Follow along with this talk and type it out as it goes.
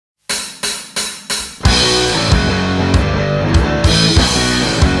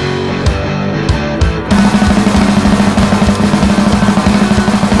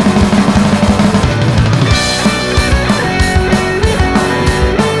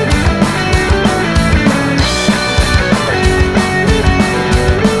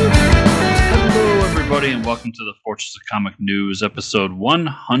welcome to the Fortress of Comic News, episode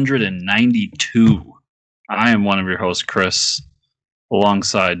 192. I am one of your hosts, Chris,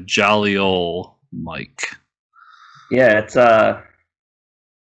 alongside jolly ol' Mike. Yeah, it's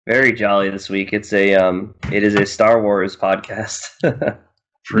very jolly this week. It is a Star Wars podcast.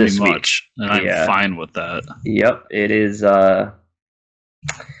 Pretty much, and I'm fine with that. Yep, it is. Man,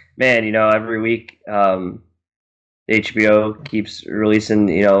 every week HBO keeps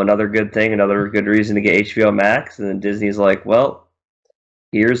releasing, another good thing, another good reason to get HBO Max, and then Disney's like, well,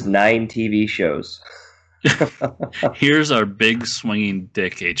 here's 9 TV shows. Here's our big swinging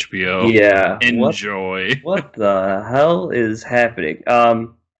dick, HBO. Yeah. Enjoy. What the hell is happening?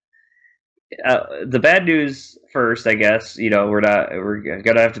 The bad news first, I guess, we're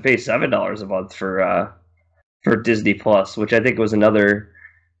gonna have to pay $7 a month for Disney Plus, which I think was another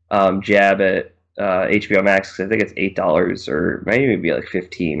jab at HBO Max, because I think it's $8 or maybe like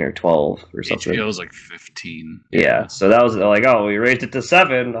 15 or 12 or something. HBO was like 15. Yeah, so that was like, oh, we raised it to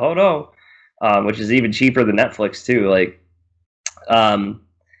 7. Oh no, which is even cheaper than Netflix too. And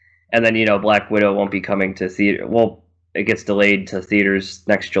then Black Widow won't be coming to theater. Well, it gets delayed to theaters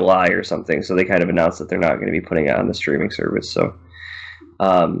next July or something. So they kind of announced that they're not going to be putting it on the streaming service. So,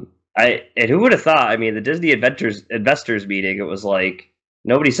 and who would have thought? I mean, the Disney investors meeting, it was like,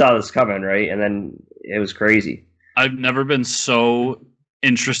 nobody saw this coming, right? And then it was crazy. I've never been so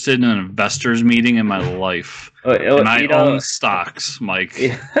interested in an investors meeting in my life. And I own stocks, Mike.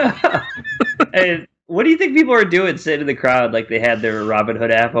 Yeah. And what do you think people are doing sitting in the crowd like they had their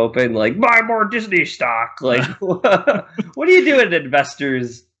Robinhood app open? Like, buy more Disney stock. Like, what do you do at an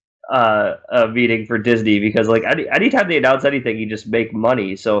investors meeting for Disney? Because, like, anytime they announce anything, you just make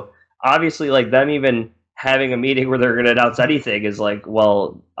money. So, obviously, like, them even having a meeting where they're going to announce anything is like,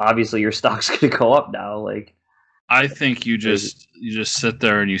 well, obviously your stock's going to go up now. Like, I think you just sit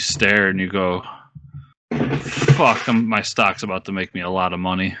there and you stare and you go, fuck, my stock's about to make me a lot of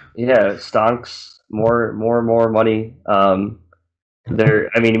money. Yeah, stocks, more money. You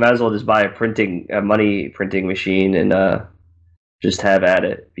might as well just buy a money printing machine and just have at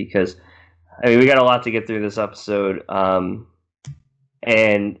it, because we got a lot to get through this episode.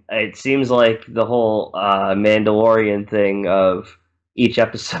 And it seems like the whole Mandalorian thing of each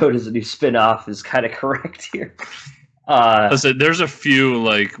episode is a new spin-off is kind of correct here. Listen, there's a few,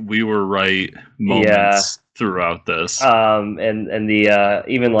 like, we were right moments throughout this. And the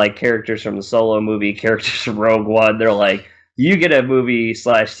even, like, characters from the Solo movie, characters from Rogue One, they're like, you get a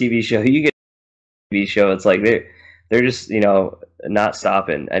movie/TV show, you get a TV show. It's like they're just, not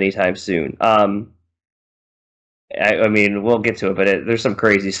stopping anytime soon. I mean, we'll get to it, but there's some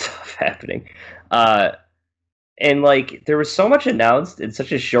crazy stuff happening. And, like, there was so much announced in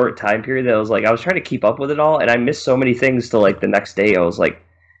such a short time period that I was trying to keep up with it all, and I missed so many things till, like, the next day. I was like,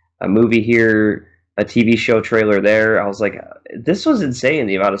 a movie here, a TV show trailer there. I was like, this was insane,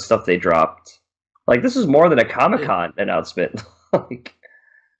 the amount of stuff they dropped. Like, this was more than a Comic-Con announcement. Like,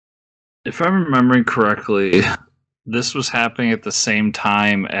 if I'm remembering correctly, this was happening at the same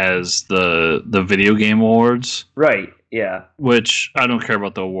time as the video game awards. Right, yeah. Which, I don't care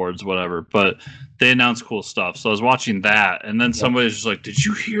about the awards, whatever, but they announced cool stuff. So I was watching that, and then somebody was just like, did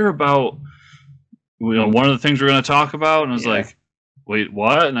you hear about one of the things we're going to talk about? And I was like, wait,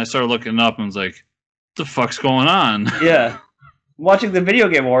 what? And I started looking up and was like, what the fuck's going on? Yeah. Watching the video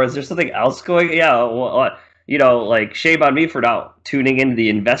game awards, there's something else going? Yeah, well, like, shame on me for not tuning into the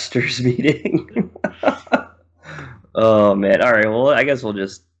investors meeting. Oh man! All right. Well, I guess we'll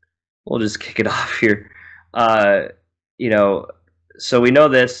just kick it off here. So we know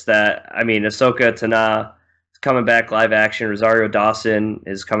that Ahsoka Tano is coming back live action. Rosario Dawson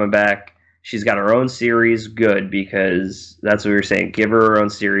is coming back. She's got her own series. Good, because that's what we were saying. Give her own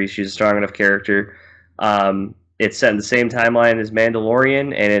series. She's a strong enough character. It's set in the same timeline as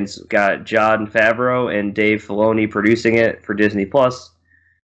Mandalorian, and it's got Jon Favreau and Dave Filoni producing it for Disney Plus.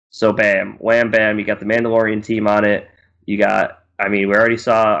 So bam, wham, bam, you got the Mandalorian team on it. You got, we already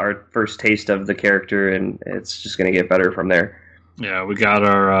saw our first taste of the character, and it's just going to get better from there. Yeah, we got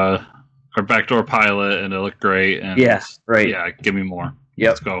our backdoor pilot, and it looked great. And yeah, right. Yeah, give me more. Yep.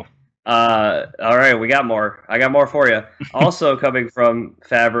 Let's go. All right, we got more. I got more for you. Also coming from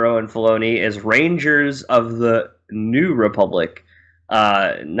Favreau and Filoni is Rangers of the New Republic.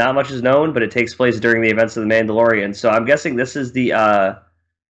 Not much is known, but it takes place during the events of the Mandalorian. So I'm guessing this is the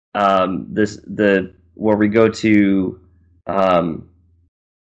where we go to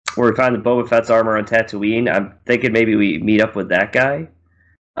where we find the Boba Fett's armor on Tatooine. I'm thinking maybe we meet up with that guy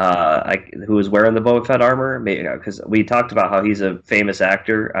who was wearing the Boba Fett armor, because we talked about how he's a famous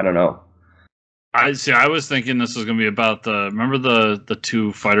actor. I don't know. I was thinking this was going to be about remember the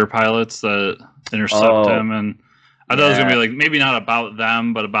two fighter pilots that intercept him, and I thought it was gonna be like maybe not about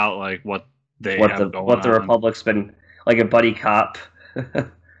them, but about like what they have going what the on. Republic's been like a buddy cop.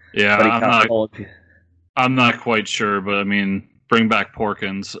 Yeah, I'm not quite sure, but I mean, bring back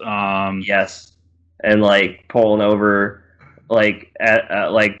Porkins. Yes, and like pulling over like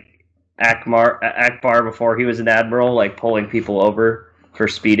Akbar before he was an admiral, like pulling people over for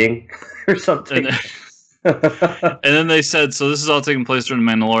speeding or something. And then they said, so this is all taking place during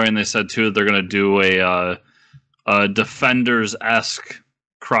the Mandalorian. They said too that they're going to do a Defenders-esque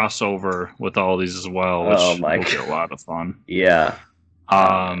crossover with all these as well, which will be a lot of fun. Yeah.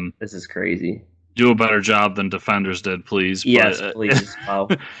 This is crazy. Do a better job than Defenders did, please. Yes, please. Wow.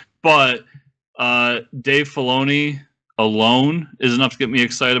 But Dave Filoni alone is enough to get me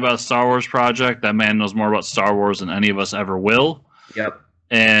excited about a Star Wars project. That man knows more about Star Wars than any of us ever will. Yep.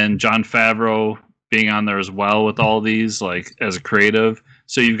 And Jon Favreau being on there as well with all these, like as a creative.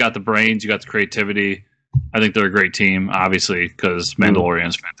 So you've got the brains, you got the creativity. I think they're a great team, obviously, because Mandalorian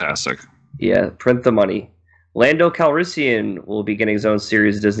is fantastic. Yeah, print the money. Lando Calrissian will be getting his own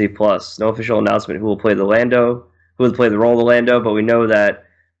series of Disney Plus. No official announcement who will play the role of Lando, but we know that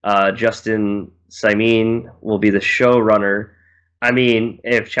Justin Simien will be the showrunner. I mean,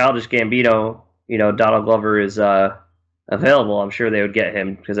 if Childish Gambino, Donald Glover is available, I'm sure they would get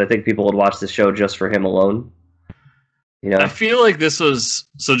him, because I think people would watch the show just for him alone. I feel like this was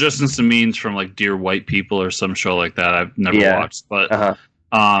Justin Simien's from like Dear White People or some show like that. I've never watched, but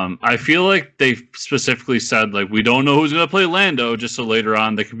I feel like they specifically said like we don't know who's gonna play Lando, just so later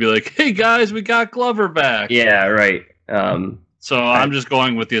on they could be like, hey guys, we got Glover back. Yeah, right. So I'm just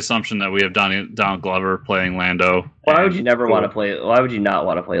going with the assumption that we have Donald Glover playing Lando. Why would you not want to play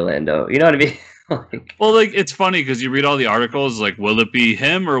Lando? You know what I mean? It's funny because you read all the articles like, will it be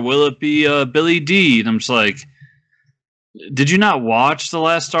him or will it be Billy D? And I'm just like, did you not watch the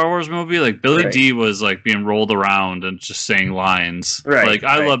last Star Wars movie? Like Billy D was like being rolled around and just saying lines. Right. Like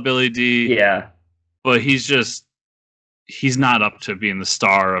I love Billy D. Yeah. But he's not up to being the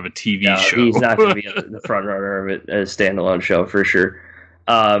star of a TV show. He's not going to be the front runner of it as a standalone show for sure.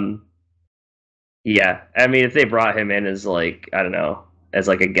 Yeah. I mean, if they brought him in as like, I don't know, as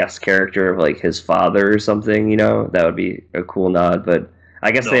like a guest character of like his father or something, that would be a cool nod. But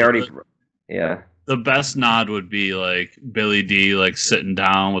I guess they already, The best nod would be like Billy D like sitting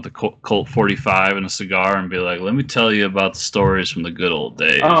down with a Colt 45 and a cigar and be like, "Let me tell you about the stories from the good old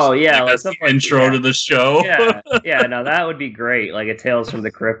days." Oh yeah, like that's the intro to the show. Yeah. No, that would be great. Like a Tales from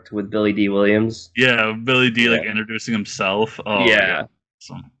the Crypt with Billy D. Williams. Yeah, Billy D. like introducing himself. Oh yeah,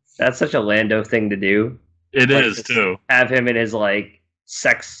 awesome. That's such a Lando thing to do. It is too. Have him in his like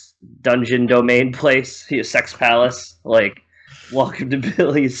sex dungeon domain place, his sex palace, like. Welcome to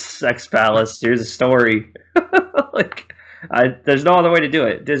Billy's Sex Palace. Here's a story. There's no other way to do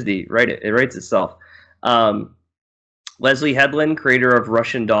it. Disney, write it. It writes itself. Leslie Headland, creator of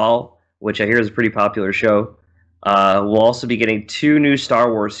Russian Doll, which I hear is a pretty popular show, will also be getting 2 new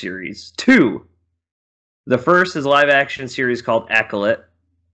Star Wars series. 2! The first is a live-action series called Acolyte.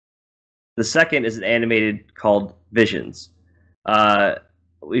 The second is an animated called Visions.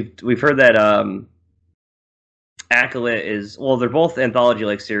 We've heard that... Acolyte they're both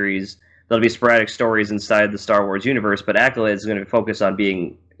anthology-like series. There'll be sporadic stories inside the Star Wars universe, but Acolyte is going to focus on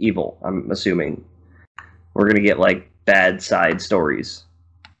being evil, I'm assuming. We're going to get, like, bad side stories.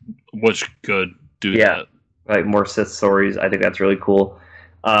 Which could do that. Like, more Sith stories. I think that's really cool.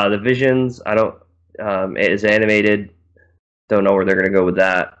 The Visions, it is animated. Don't know where they're going to go with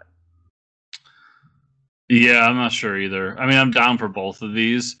that. Yeah, I'm not sure either. I mean, I'm down for both of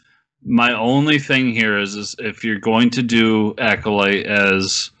these. My only thing here is if you're going to do Acolyte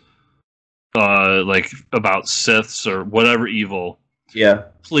as like about Siths or whatever evil,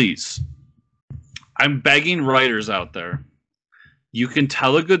 please, I'm begging writers out there, you can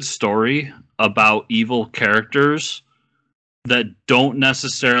tell a good story about evil characters that don't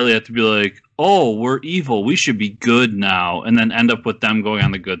necessarily have to be like, oh, we're evil, we should be good now, and then end up with them going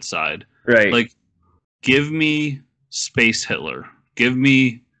on the good side. Right. Like, give me Space Hitler. Give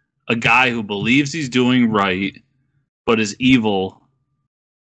me a guy who believes he's doing right, but is evil,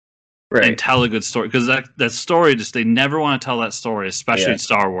 and tell a good story. Because that story, they never want to tell that story, especially in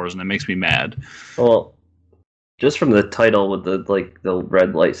Star Wars, and it makes me mad. Well, just from the title with the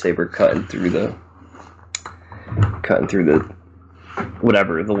red lightsaber cutting through the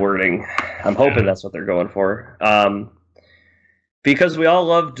whatever the wording, I'm hoping that's what they're going for. Because we all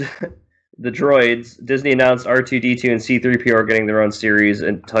loved the droids, Disney announced R2-D2 and C-3PO are getting their own series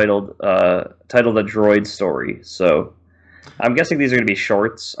entitled The Droid Story. So I'm guessing these are going to be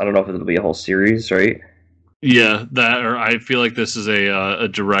shorts. I don't know if it'll be a whole series, right? Yeah, that or I feel like this is a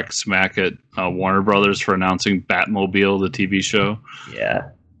direct smack at Warner Brothers for announcing Batmobile, the TV show. Yeah.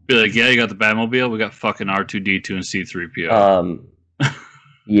 Be like, yeah, you got the Batmobile, we got fucking R2D2 and C3PO.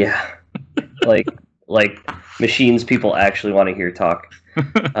 Yeah, like machines people actually want to hear talk.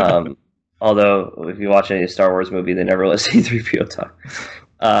 Although if you watch any Star Wars movie, they never let C3PO talk.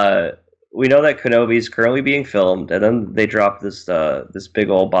 We know that Kenobi is currently being filmed, and then they dropped this this big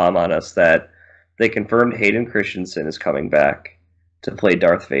old bomb on us that they confirmed Hayden Christensen is coming back to play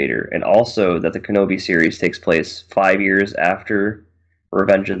Darth Vader, and also that the Kenobi series takes place 5 years after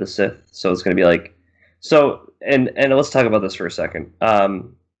Revenge of the Sith. So it's going to be like, so and let's talk about this for a second.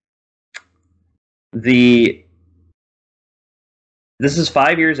 This is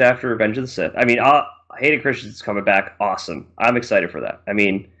 5 years after Revenge of the Sith. I mean, Hayden Christensen's coming back. Awesome. I'm excited for that. I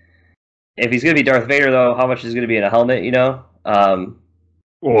mean, if he's going to be Darth Vader, though, how much is going to be in a helmet, you know?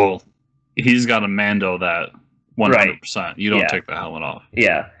 Well, he's got a Mando that 100%. Right. You don't take the helmet off.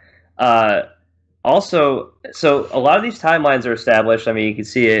 Yeah. Also, so a lot of these timelines are established. I mean, you can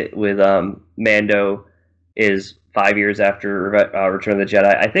see it with Mando is 5 years after Return of the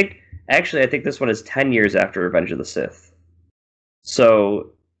Jedi. I think this one is 10 years after Revenge of the Sith.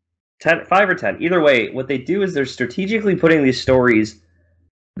 So 5 or 10. Either way, what they do is they're strategically putting these stories,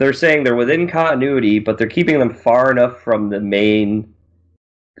 they're saying they're within continuity, but they're keeping them far enough from the main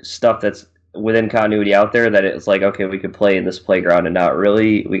stuff that's within continuity out there that it's like, okay, we could play in this playground and not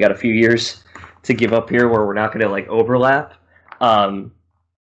really. We got a few years to give up here where we're not going to like overlap.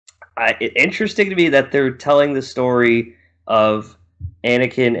 It's interesting to me that they're telling the story of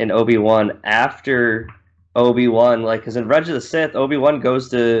Anakin and Obi-Wan after Obi-Wan, like, because in Revenge of the Sith, Obi-Wan goes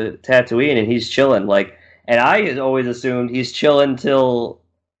to Tatooine and he's chilling, like, and I always assumed he's chilling till,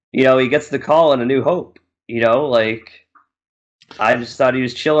 you know, he gets the call in A New Hope, you know, like, I just thought he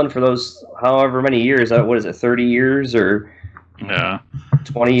was chilling for those however many years. What is it, 30 years or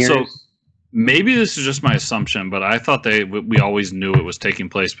 20 years? So maybe this is just my assumption, but I thought we always knew it was taking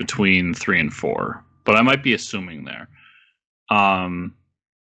place between 3 and 4, but I might be assuming there.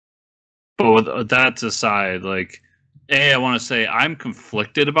 But with that aside, like, I want to say I'm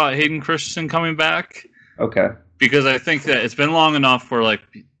conflicted about Hayden Christensen coming back. Okay. Because I think that it's been long enough where, like,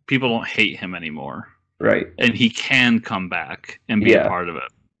 people don't hate him anymore. Right. And he can come back and be a part of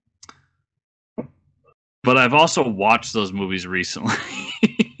it. But I've also watched those movies recently.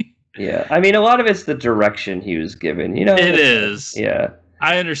 Yeah. I mean, a lot of it's the direction he was given, you know? It is. Yeah.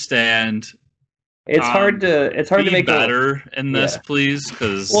 I understand. It's hard to make better in this, please,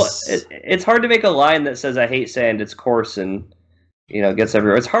 because it's hard to make a line that says "I hate sand, it's coarse," and you know gets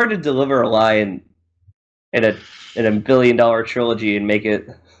everywhere. It's hard to deliver a line in a $1 billion trilogy and make it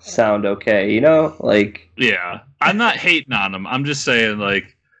sound okay. You know, like I'm not hating on him. I'm just saying,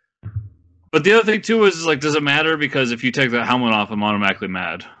 like, but the other thing too is like, does it matter? Because if you take the helmet off, I'm automatically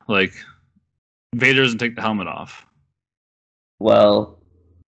mad. Like, Vader doesn't take the helmet off. Well,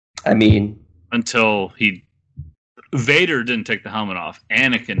 I mean. Until Vader didn't take the helmet off.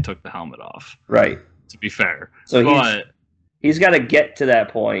 Anakin took the helmet off. Right. To be fair. So he's got to get to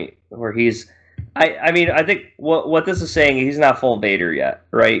that point where he's... I mean, I think what this is saying, he's not full Vader yet,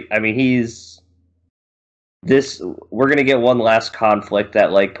 right? I mean, we're going to get one last conflict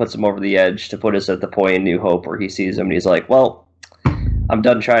that, like, puts him over the edge to put us at the point in New Hope where he sees him and he's like, well, I'm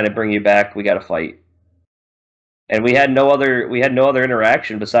done trying to bring you back. We got to fight. And we had no other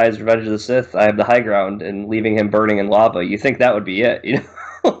interaction besides Revenge of the Sith. I have the high ground and leaving him burning in lava. You think that would be it, you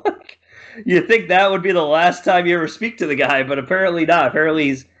know? You think that would be the last time you ever speak to the guy, but apparently not.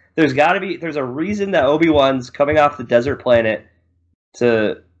 Apparently there's a reason that Obi-Wan's coming off the desert planet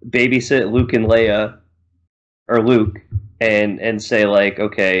to babysit Luke and Leia, or Luke, and say like,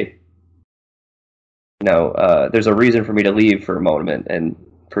 okay, no, there's a reason for me to leave for a moment and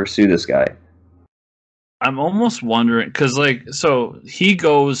pursue this guy. I'm almost wondering, because, like, so he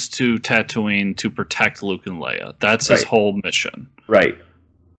goes to Tatooine to protect Luke and Leia. That's his whole mission. Right.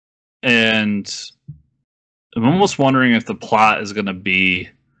 And I'm almost wondering if the plot is going to be...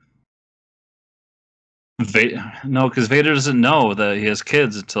 No, because Vader doesn't know that he has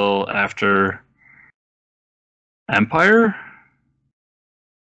kids until after Empire?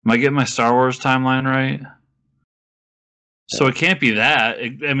 Am I getting my Star Wars timeline right? So it can't be that.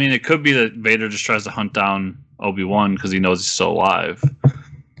 I mean, it could be that Vader just tries to hunt down Obi-Wan because he knows he's still alive.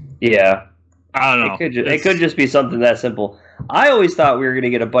 Yeah. I don't know. It could just be something that simple. I always thought we were going to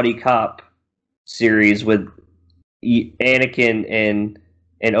get a buddy cop series with Anakin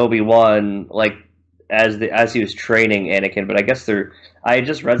and Obi-Wan, like, as he was training Anakin. But I guess I had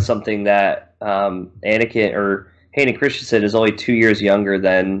just read something that Anakin or Hayden Christensen is only 2 years younger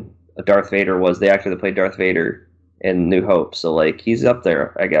than Darth Vader was, the actor that played Darth Vader in New Hope. So like he's up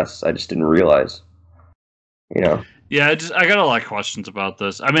there, I guess. I just didn't realize. You know. Yeah, I got a lot of questions about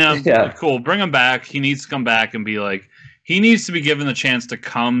this. I mean, cool. Bring him back. He needs to come back and be like, he needs to be given the chance to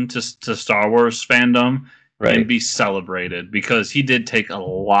come to Star Wars fandom and be celebrated, because he did take a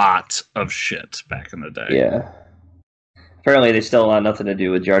lot of shit back in the day. Yeah. Apparently, they still want nothing to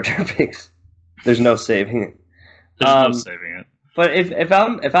do with Jar Jar Binks. There's no saving it. There's no saving it. But if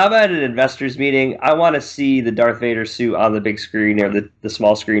I'm at an investors meeting, I want to see the Darth Vader suit on the big screen or the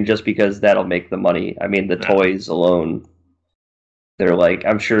small screen, just because that'll make the money. I mean, the toys alone, they're like,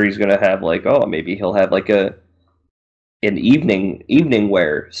 I'm sure he's gonna have like, oh, maybe he'll have like an evening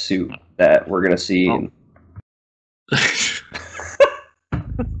wear suit that we're gonna see. Oh.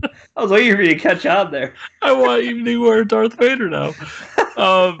 I was waiting for you to catch on there. I want evening wear Darth Vader now.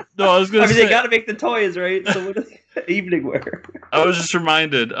 No, I was gonna. I mean, they got to make the toys, right? So what is evening wear? I was just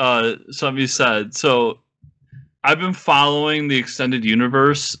reminded. Somebody said so. I've been following the extended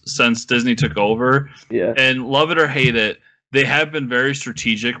universe since Disney took over. Yeah. And love it or hate it, they have been very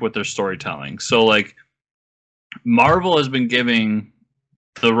strategic with their storytelling. So like, Marvel has been giving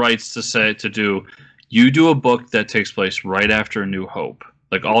the rights to do. You do a book that takes place right after A New Hope.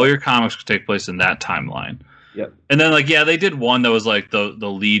 Like all your comics could take place in that timeline. Yep. And then like, yeah, they did one that was like the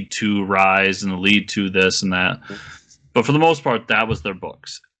lead to Rise and the lead to this and that. But for the most part, that was their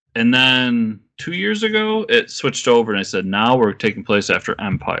books. And then 2 years ago, it switched over and I said, now we're taking place after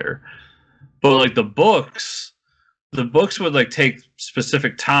Empire. But like the books would like take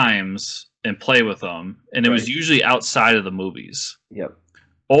specific times and play with them. And it was usually outside of the movies. Yep.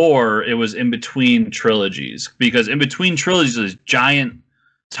 Or it was in between trilogies, because in between trilogies there's giant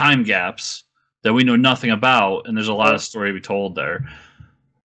time gaps that we know nothing about, and there's a lot of story to be told there.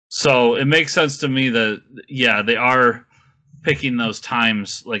 So it makes sense to me that they are picking those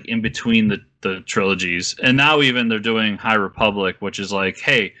times like in between the trilogies. And now even they're doing High Republic, which is like,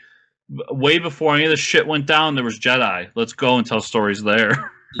 hey, way before any of this shit went down, there was Jedi. Let's go and tell stories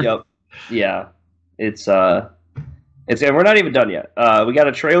there. Yep. Yeah. It's and we're not even done yet. We got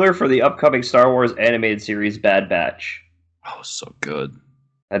a trailer for the upcoming Star Wars animated series Bad Batch. Oh, so good.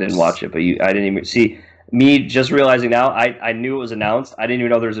 I didn't watch it, but I didn't even see. Me just realizing now, I knew it was announced. I didn't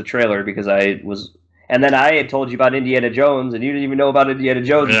even know there was a trailer because I was. And then I had told you about Indiana Jones, and you didn't even know about Indiana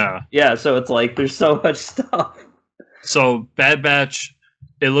Jones. Yeah. Yeah, so it's like there's so much stuff. So Bad Batch,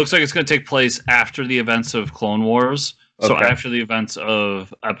 it looks like it's going to take place after the events of Clone Wars. So after the events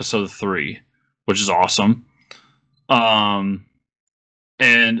of Episode 3, which is awesome. And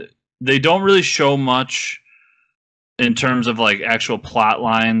they don't really show much in terms of like actual plot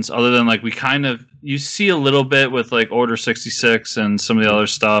lines, other than like you see a little bit with like Order 66 and some of the other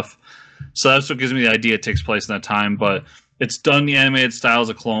stuff. So that's what gives me the idea it takes place in that time. But it's done the animated styles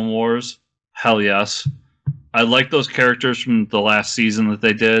of Clone Wars. Hell yes. I like those characters from the last season that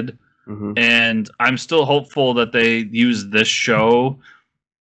they did. Mm-hmm. And I'm still hopeful that they use this show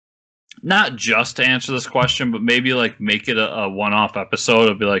not just to answer this question, but maybe like make it a one-off episode.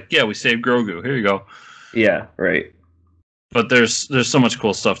 It'll be like, yeah, we saved Grogu. Here you go. Yeah, right. But there's so much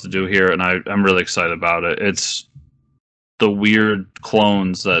cool stuff to do here, and I'm really excited about it. It's the weird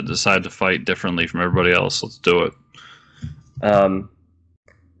clones that decide to fight differently from everybody else. Let's do it.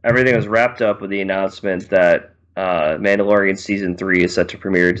 Everything was wrapped up with the announcement that Mandalorian Season 3 is set to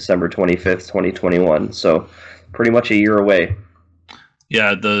premiere December 25th, 2021. So pretty much a year away.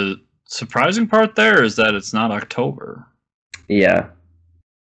 Yeah, the surprising part there is that it's not October. Yeah.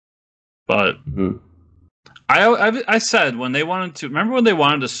 But I said when they wanted to... Remember when they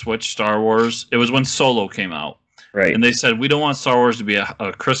wanted to switch Star Wars? It was when Solo came out. Right. And they said, we don't want Star Wars to be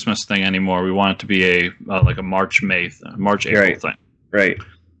a Christmas thing anymore. We want it to be like a March-April thing. Right.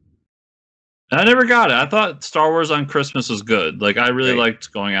 And I never got it. I thought Star Wars on Christmas was good. Like, I really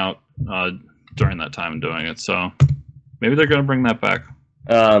liked going out during that time and doing it. So maybe they're going to bring that back.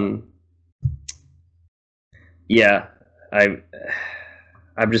 Yeah. I'm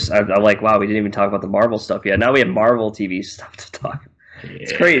like, wow, we didn't even talk about the Marvel stuff yet. Now we have Marvel TV stuff to talk about. Yeah.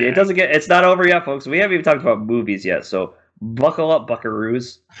 It's crazy. It's not over yet, folks. We haven't even talked about movies yet. So buckle up,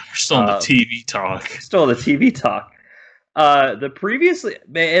 buckaroos. We're still in the TV talk. Still in the TV talk. And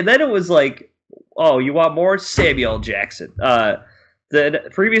then it was like, oh, you want more? Samuel Jackson. The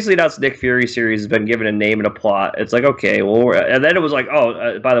previously announced Nick Fury series has been given a name and a plot. It's like, okay, well, and then it was like,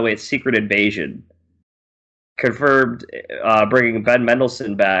 oh, by the way, it's Secret Invasion. Confirmed, bringing Ben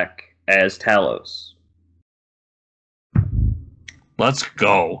Mendelsohn back as Talos. Let's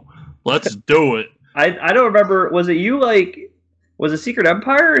go. Let's do it. I don't remember. Was it you? Like, was it Secret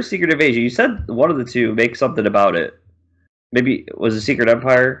Empire or Secret Invasion? You said one of the two. Make something about it. Maybe was it Secret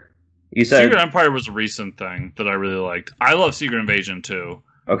Empire? You said Secret Empire was a recent thing that I really liked. I love Secret Invasion too.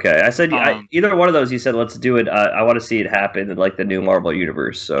 okay. I said either one of those. You said let's do it. I want to see it happen in like the new Marvel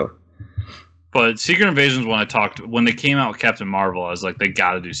universe. So, but Secret Invasion is when they came out with Captain Marvel. I was like, they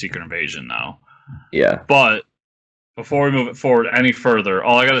got to do Secret Invasion now. Yeah. But before we move it forward any further,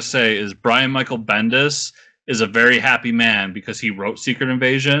 all I got to say is Brian Michael Bendis is a very happy man because he wrote Secret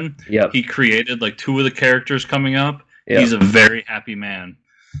Invasion. Yep. He created like 2 of the characters coming up. Yep. He's a very happy man.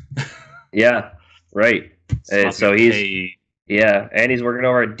 Yeah. Right. So he's and he's working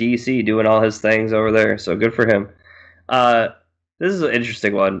over at DC doing all his things over there. So good for him. This is an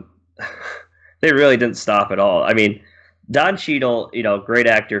interesting one. They really didn't stop at all. I mean, Don Cheadle, great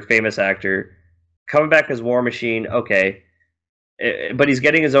actor, famous actor, coming back as War Machine. Okay. But he's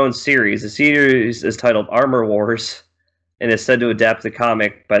getting his own series. The series is titled Armor Wars and is said to adapt the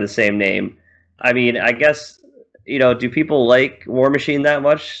comic by the same name. I mean, I guess, do people like War Machine that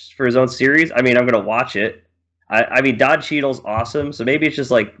much for his own series? I mean, I'm going to watch it. I mean, Don Cheadle's awesome, so maybe it's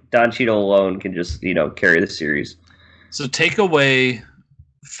just like Don Cheadle alone can just, carry the series. So take away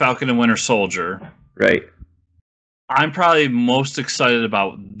Falcon and Winter Soldier. Right. I'm probably most excited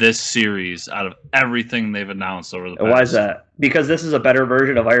about this series out of everything they've announced over the past. And why is that? Because this is a better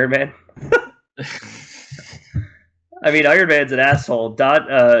version of Iron Man? I mean, Iron Man's an asshole.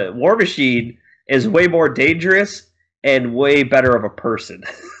 War Machine is way more dangerous and way better of a person.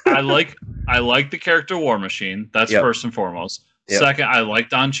 I like the character War Machine. That's first and foremost. Yep. Second, I like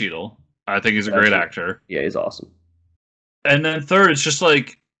Don Cheadle. I think he's a great actor. Yeah, he's awesome. And then third, it's just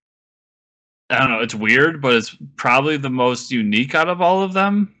like, I don't know, it's weird, but it's probably the most unique out of all of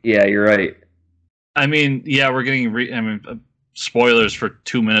them. Yeah, you're right. I mean, yeah, we're getting spoilers for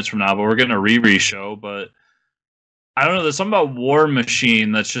 2 minutes from now, but we're getting a Riri show, but I don't know, there's something about War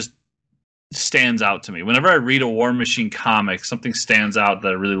Machine that's just stands out to me. Whenever I read a War Machine comic, something stands out that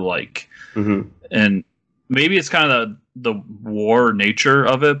I really like. Mm-hmm. And maybe it's kind of the war nature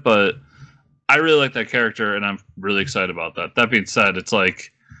of it, but I really like that character, and I'm really excited about that. That being said, it's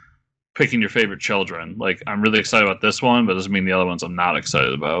like picking your favorite children. Like, I'm really excited about this one, but it doesn't mean the other ones I'm not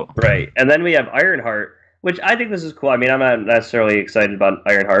excited about. Right. And then we have Ironheart, which I think this is cool. I mean, I'm not necessarily excited about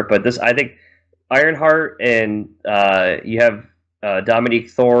Ironheart, but I think Ironheart, and you have Dominique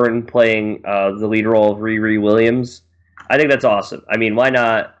Thorne playing the lead role of Riri Williams. I think that's awesome. I mean, why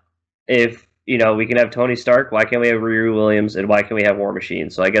not? If we can have Tony Stark, why can't we have Riri Williams, and why can't we have War Machine?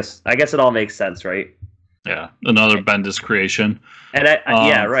 So I guess it all makes sense, right? Yeah, another Bendis creation. And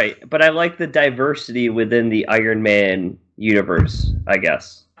yeah, right. But I like the diversity within the Iron Man universe, I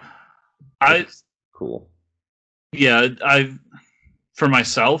guess. Cool. Yeah, for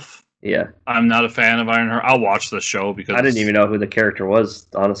myself. Yeah, I'm not a fan of Ironheart. I'll watch the show because I didn't even know who the character was,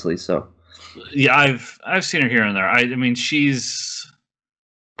 honestly. So yeah, I've seen her here and there. I mean, she's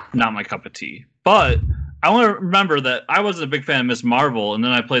not my cup of tea. But I want to remember that I wasn't a big fan of Miss Marvel, and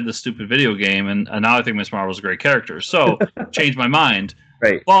then I played this stupid video game, and now I think Miss Marvel's a great character. So changed my mind.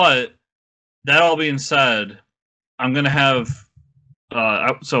 Right. But that all being said, I'm gonna have.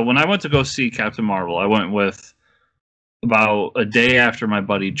 So when I went to go see Captain Marvel, I went with about a day after my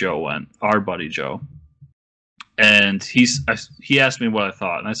buddy Joe went, our buddy Joe, and he asked me what I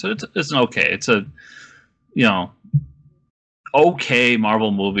thought, and I said it's an okay, it's a okay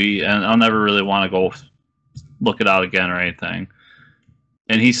Marvel movie, and I'll never really want to go look it out again or anything.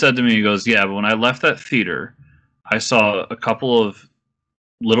 And he said to me, he goes, yeah, but when I left that theater, I saw a couple of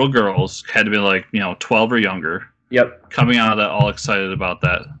little girls, had to be like 12 or younger. Yep. Coming out of that all excited about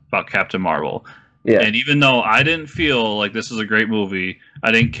Captain Marvel. Yeah. And even though I didn't feel like this was a great movie,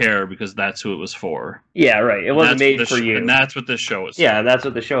 I didn't care because that's who it was for. Yeah, right. It wasn't made for you. And that's what this show is for. Yeah, that's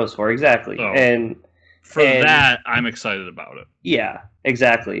what the show is for, exactly. So, and that, I'm excited about it. Yeah,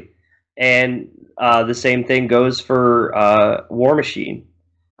 exactly. And the same thing goes for War Machine.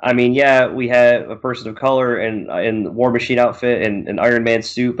 I mean, yeah, we have a person of color in the War Machine outfit and an Iron Man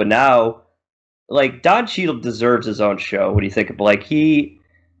suit, but now, like, Don Cheadle deserves his own show. What do you think? Like, they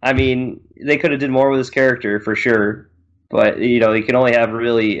could have did more with his character for sure, but you can only have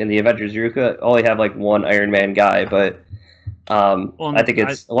really in the Avengers you could only have like one Iron Man guy. But I think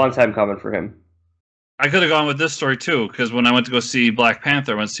it's a long time coming for him. I could have gone with this story too, because when I went to go see Black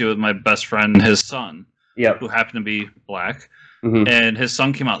Panther, I went to see it with my best friend and his son, who happened to be black, and his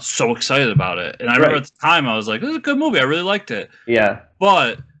son came out so excited about it, and I remember at the time I was like, "This is a good movie. I really liked it." Yeah,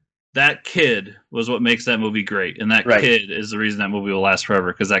 but that kid was what makes that movie great, and that kid is the reason that movie will last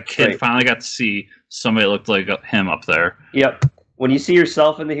forever, because that kid finally got to see somebody that looked like him up there. Yep. When you see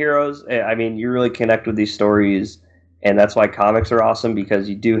yourself in the heroes, I mean, you really connect with these stories, and that's why comics are awesome, because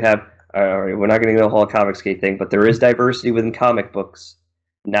you do have, we're not going to go the whole Comicsgate thing, but there is diversity within comic books,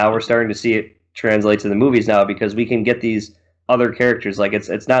 now we're starting to see it translate to the movies now because we can get these other characters. Like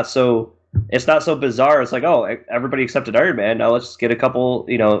it's not so bizarre. It's like, oh, everybody accepted Iron Man. Now let's get a couple,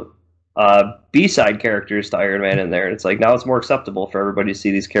 B-side characters to Iron Man in there. And it's like now it's more acceptable for everybody to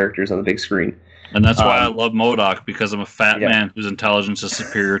see these characters on the big screen. And that's why I love MODOK, because I'm a fat man whose intelligence is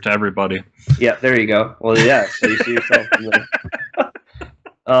superior to everybody. Yeah, there you go. Well, yeah, so you see yourself in there.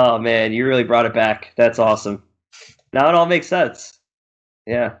 Oh, man, you really brought it back. That's awesome. Now it all makes sense.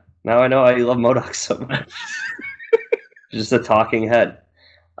 Yeah, now I know why you love MODOK so much. Just a talking head.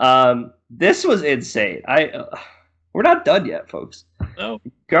 This was insane. We're not done yet, folks. No.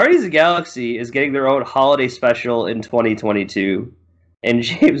 Guardians of the Galaxy is getting their own holiday special in 2022, and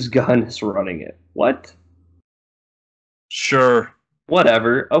James Gunn is running it. What? Sure.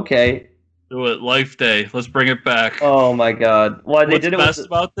 Whatever. Okay. Do it. Life Day. Let's bring it back. Oh my God. Well, they did it. What's best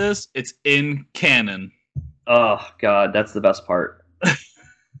about this? It's in canon. Oh God, that's the best part.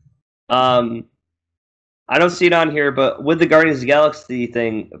 I don't see it on here, but with the Guardians of the Galaxy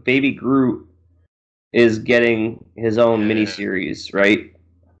thing, Baby Groot is getting his own miniseries, right?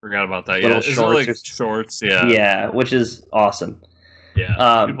 Forgot about that. Little shorts. Yeah. Yeah, which is awesome.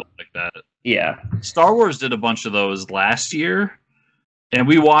 Yeah, people like that. Yeah. Star Wars did a bunch of those last year, and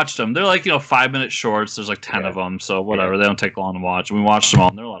we watched them. They're like 5-minute shorts. There's like 10 of them, so whatever. They don't take long to watch. We watched them all,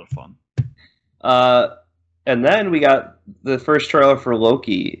 and they're a lot of fun. And then we got the first trailer for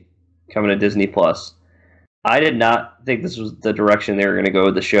Loki coming to Disney Plus. I did not think this was the direction they were going to go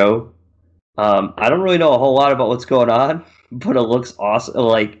with the show. I don't really know a whole lot about what's going on, but it looks awesome.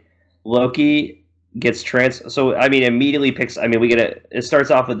 Like Loki gets immediately picks. I mean, it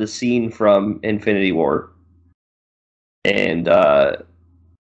starts off with the scene from Infinity War, and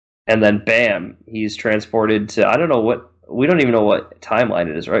then bam, he's transported to I don't know what. We don't even know what timeline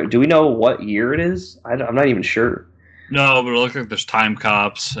it is, right? Do we know what year it is? I'm not even sure. No, but it looks like there's time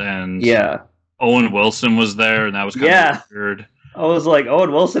cops, and Owen Wilson was there, and that was kind of weird. I was like,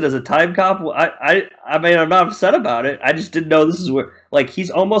 Owen Wilson is a time cop? I mean, I'm not upset about it. I just didn't know this is where... Like, he's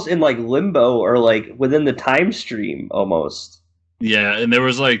almost in, like, limbo or, like, within the time stream, almost. Yeah, and there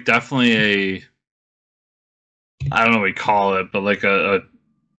was, like, definitely I don't know what you call it, but, like, a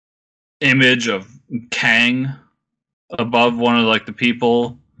image of Kang above one of, like, the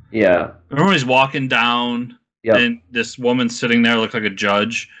people. Yeah. Remember when he's walking down... Yep. And this woman sitting there looked like a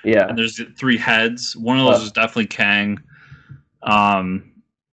judge. Yeah. And there's 3 heads. One of those is definitely Kang. And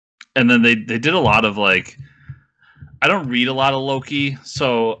then they did a lot of like, I don't read a lot of Loki,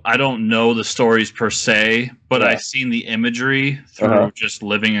 so I don't know the stories per se, but I've seen the imagery through just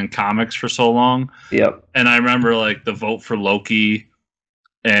living in comics for so long. Yep. And I remember like the vote for Loki,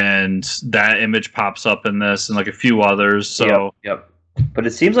 and that image pops up in this, and like a few others. So yep. But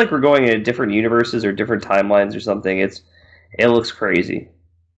it seems like we're going into different universes or different timelines or something. It looks crazy.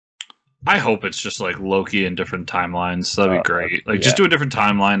 I hope it's just like Loki in different timelines. That'd be great. Like just do a different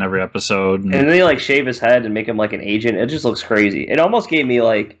timeline every episode. And then they like shave his head and make him like an agent. It just looks crazy. It almost gave me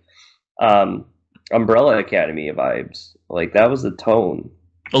like Umbrella Academy vibes. Like that was the tone.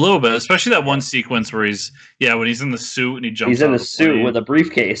 A little bit, especially that one sequence where when he's in the suit and he jumps. He's in the suit with a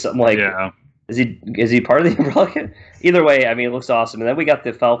briefcase. I'm like, is he part of the Umbrella Academy? Either way, I mean, it looks awesome. And then we got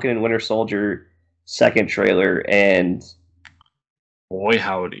the Falcon and Winter Soldier second trailer, and boy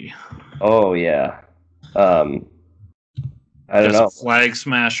howdy. Oh yeah. I don't know. Flag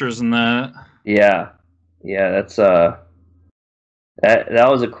smashers in that. Yeah. That's that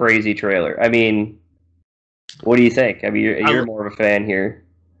was a crazy trailer. I mean, what do you think? I mean, you're more of a fan here.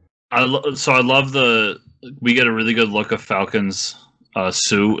 I love we get a really good look of Falcon's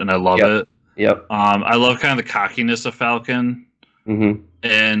suit, and I love it. Yep. I love kind of the cockiness of Falcon. Mm-hmm.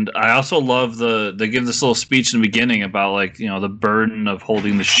 And I also love they give this little speech in the beginning about like, the burden of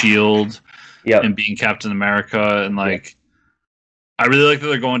holding the shield and being Captain America. And like, I really like that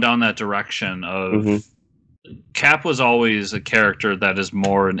they're going down that direction of Cap was always a character that is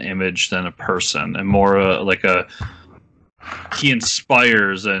more an image than a person, and more he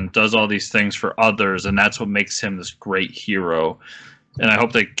inspires and does all these things for others. And that's what makes him this great hero. And I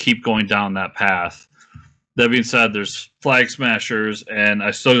hope they keep going down that path. That being said, there's Flag Smashers, and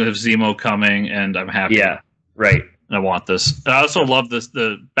I still have Zemo coming, and I'm happy. Yeah, right. I want this. I also love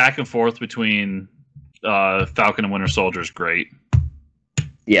the back and forth between Falcon and Winter Soldier is great.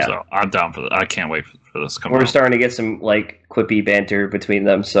 Yeah. So I'm down for that. I can't wait for this to come out. We're starting to get some like quippy banter between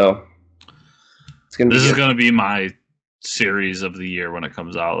them, so it's gonna be This is going to be my series of the year when it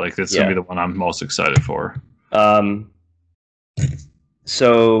comes out. Like, it's going to be the one I'm most excited for.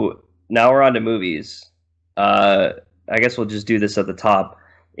 So now we're on to movies. I guess we'll just do this at the top.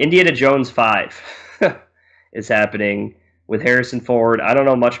 Indiana Jones 5 is happening with Harrison Ford. I don't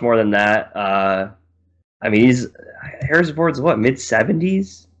know much more than that. I mean, Harrison Ford's what,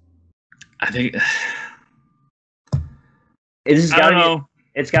 mid-70s? I think It's I got don't to be. know.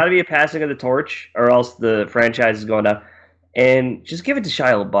 It's got to be a passing of the torch, or else the franchise is going down. And just give it to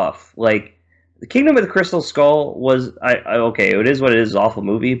Shia LaBeouf. Like, The Kingdom of the Crystal Skull was, okay, it is what it is, an awful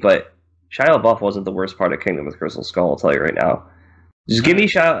movie, but Shia LaBeouf wasn't the worst part of Kingdom of the Crystal Skull, I'll tell you right now. Just give me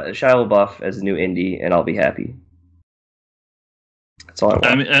Shia LaBeouf as a new indie, and I'll be happy. That's all I want.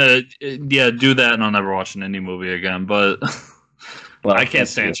 I mean, yeah, do that, and I'll never watch an indie movie again. But Well, I can't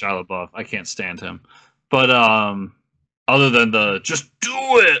stand Shia LaBeouf. I can't stand him. But other than just do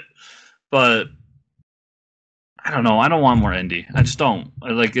it. But I don't know. I don't want more indie. I just don't.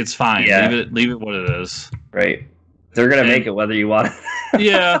 Like, it's fine. Yeah. Leave it what it is. Right. They're gonna make it whether you want it.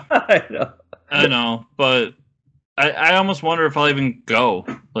 Yeah. I know. I know, but I almost wonder if I'll even go.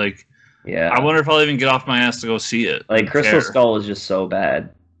 Like, Yeah. I wonder if I'll even get off my ass to go see it. Like, Crystal Skull is just so bad.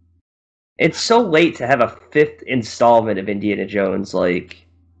 It's so late to have a 5th installment of Indiana Jones, like...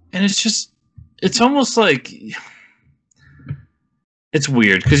 And it's almost like... It's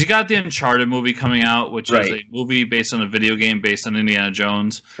weird, because you got the Uncharted movie coming out, which is a movie based on a video game based on Indiana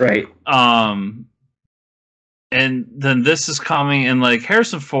Jones. Right. And then this is coming, and, like,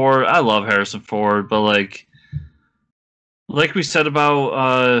 Harrison Ford, I love Harrison Ford, but, like we said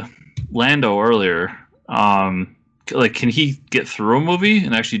about Lando earlier, like, can he get through a movie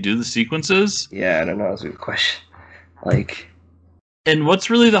and actually do the sequences? Yeah, I don't know. That's a good question. Like, and what's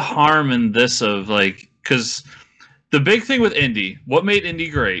really the harm in this of, like, because the big thing with Indy, what made Indy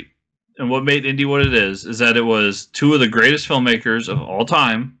great and what made Indy what it is that it was two of the greatest filmmakers of all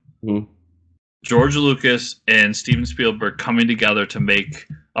time, George Lucas and Steven Spielberg, coming together to make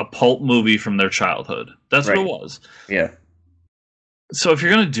a pulp movie from their childhood. That's what it was. Yeah. So if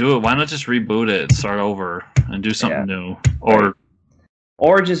you're going to do it, why not just reboot it and start over and do something new?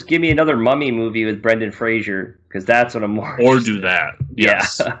 Or just give me another Mummy movie with Brendan Fraser, because that's what I'm more Or do that.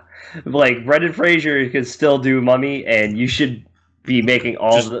 Yes. Yeah. Like, Brendan Fraser could still do Mummy, and you should be making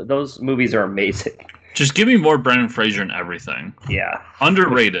those movies are amazing. Just give me more Brendan Fraser in everything. Yeah.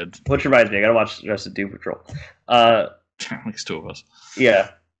 Underrated. Which reminds me, I gotta watch the rest of Doom Patrol. Makes two of us.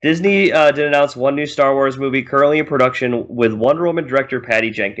 Yeah. Disney did announce one new Star Wars movie currently in production with Wonder Woman director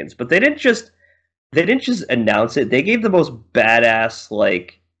Patty Jenkins, but they didn't just announce it. They gave the most badass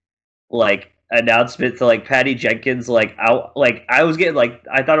like announcement to, like, Patty Jenkins, like, out, like, I was getting, like,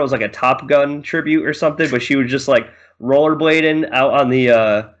 I thought it was like a Top Gun tribute or something, but she was just, like, rollerblading out on the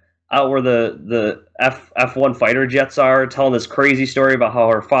out where the F1 fighter jets are, telling this crazy story about how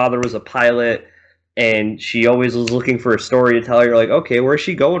her father was a pilot. And she always was looking for a story to tell. You're like, okay, where's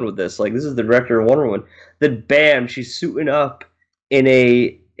she going with this? Like, this is the director of Wonder Woman. Then, bam, she's suiting up in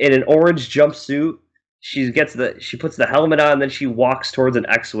an orange jumpsuit. She puts the helmet on, and then she walks towards an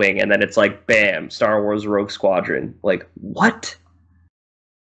X-wing, and then it's like, bam, Star Wars Rogue Squadron. Like, what?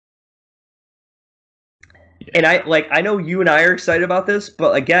 Yeah. And I know you and I are excited about this,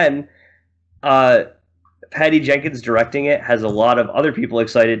 but again, Patty Jenkins directing it has a lot of other people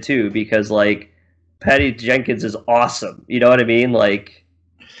excited too, because, like, Patty Jenkins is awesome. You know what I mean? Like,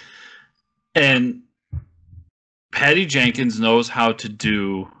 and Patty Jenkins knows how to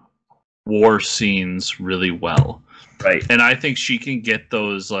do war scenes really well. Right. And I think she can get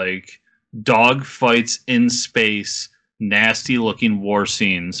those, like, dog fights in space, nasty looking war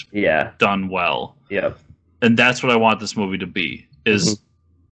scenes done well. Yeah. And that's what I want this movie to be, is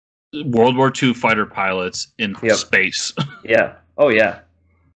World War II fighter pilots in space. Yeah. Oh, yeah.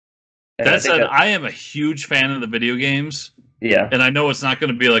 That said, I am a huge fan of the video games. Yeah. And I know it's not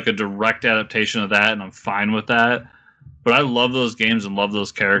going to be like a direct adaptation of that, and I'm fine with that. But I love those games and love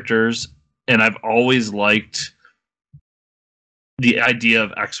those characters. And I've always liked the idea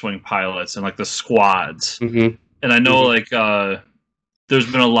of X-Wing pilots and, like, the squads. And I know, like,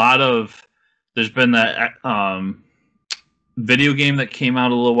 there's been that video game that came out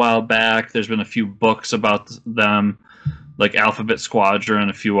a little while back. There's been a few books about them, like Alphabet Squadron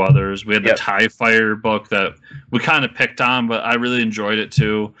and a few others. We had the TIE Fighter book that we kind of picked on, but I really enjoyed it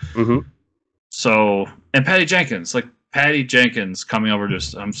too. So, and Patty Jenkins coming over,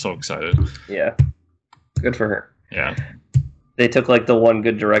 I'm so excited. Yeah. Good for her. Yeah. They took, like, the one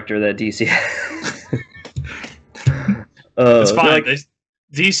good director that DC had. It's fine. Like,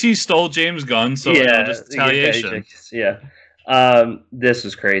 DC stole James Gunn, so just retaliation. This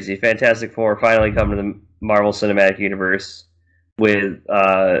was crazy. Fantastic Four finally coming to the Marvel Cinematic Universe with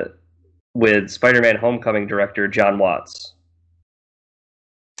Spider-Man Homecoming director John Watts.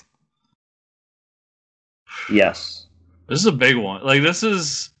 Yes. This is a big one. Like, this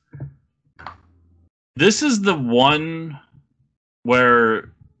is the one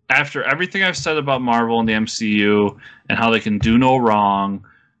where after everything I've said about Marvel and the MCU and how they can do no wrong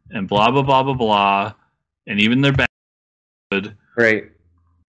and blah blah blah blah blah, and even their bad, right?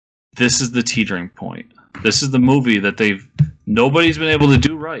 This is the teetering point. This is the movie that nobody's been able to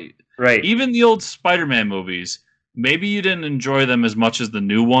do right. Right. Even the old Spider-Man movies, maybe you didn't enjoy them as much as the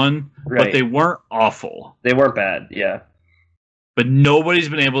new one, but they weren't awful. They weren't bad, yeah. But nobody's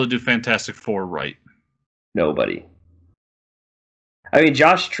been able to do Fantastic Four right. Nobody. I mean,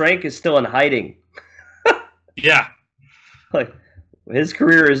 Josh Trank is still in hiding. Yeah. Like, his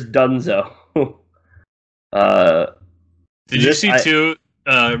career is donezo. Did you see, too,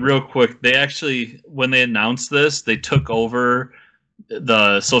 real quick, they actually, when they announced this, they took over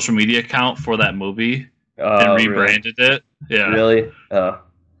the social media account for that movie and rebranded it. Yeah. Really?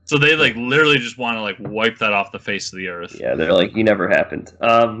 So they like literally just want to like wipe that off the face of the earth. Yeah, they're like, you never happened.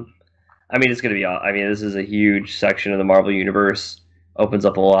 I mean, it's gonna be. I mean, this is a huge section of the Marvel universe. Opens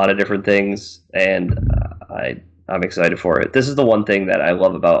up a lot of different things, and I'm excited for it. This is the one thing that I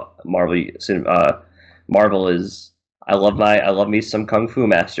love about Marvel. Marvel is I love me some Kung Fu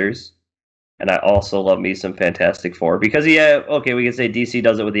Masters, and I also love me some Fantastic Four because we can say DC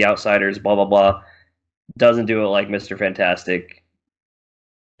does it with the Outsiders, blah blah blah, doesn't do it like Mr. Fantastic.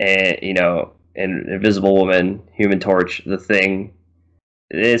 And and Invisible Woman, Human Torch, The Thing.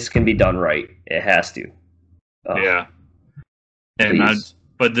 This can be done right. It has to. Yeah.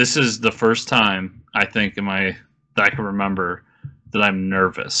 But this is the first time I think that I can remember that I'm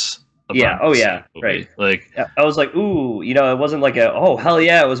nervous. Yeah. Oh yeah. Right. Like I was like, ooh, it wasn't like a oh hell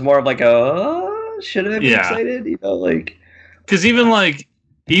yeah. It was more of like a should I be excited? Because even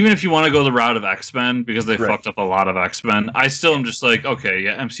if you want to go the route of X-Men, because they fucked up a lot of X-Men, I still am just like, okay,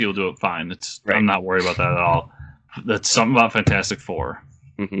 yeah, MC will do it fine. I'm not worried about that at all. That's something about Fantastic Four.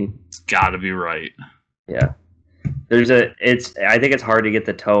 Mm-hmm. It's got to be right. Yeah. I think it's hard to get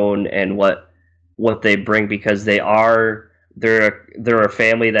the tone and what they bring because they're a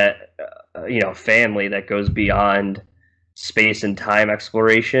family that family that goes beyond space and time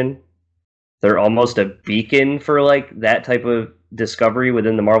exploration. They're almost a beacon for like that type of discovery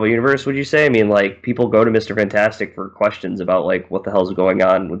within the Marvel universe, would you say? I mean, like, people go to Mr. Fantastic for questions about like what the hell's going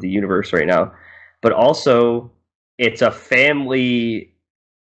on with the universe right now. But also it's a family,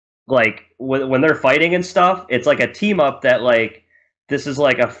 like when they're fighting and stuff, it's like a team up that like this is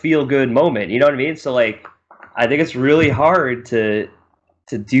like a feel good moment, you know what I mean? So like I think it's really hard to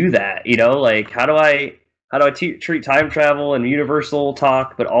do that, like how do I treat time travel and universal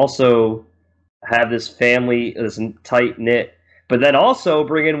talk but also have this family, this tight knit, but then also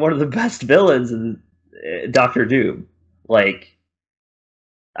bring in one of the best villains in Doctor Doom. Like,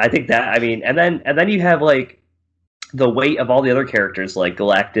 I think that, I mean, and then you have like the weight of all the other characters like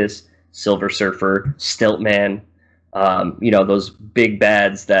Galactus, Silver Surfer, Stiltman, those big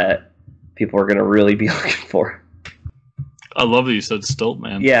bads that people are going to really be looking for. I love that you said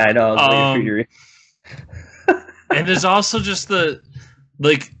Stiltman. Yeah, I know. I was figuring. And there's also just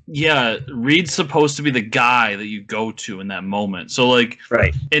Reed's supposed to be the guy that you go to in that moment. So, like,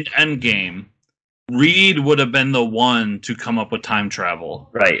 in Endgame, Reed would have been the one to come up with time travel.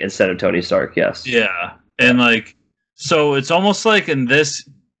 Right, instead of Tony Stark, yes. Yeah. And, like, so it's almost like in this,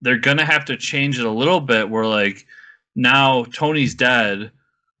 they're going to have to change it a little bit where, like, now Tony's dead.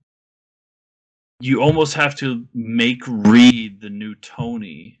 You almost have to make Reed the new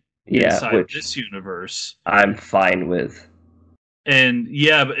Tony inside this universe. I'm fine with. And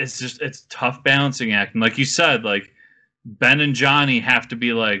yeah, but it's tough balancing act. And like you said, like Ben and Johnny have to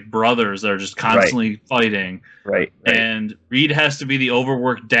be like brothers that are just constantly fighting. Right. And Reed has to be the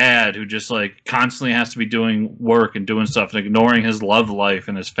overworked dad who just like constantly has to be doing work and doing stuff and ignoring his love life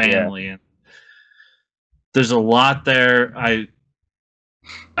and his family. And there's a lot there.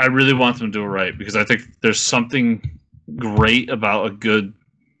 I really want them to do it right because I think there's something great about a good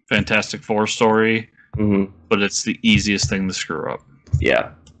Fantastic Four story. Mm-hmm. But it's the easiest thing to screw up.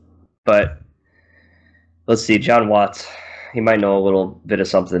 Yeah. But let's see, John Watts, he might know a little bit of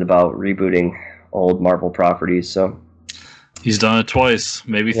something about rebooting old Marvel properties, so he's done it twice,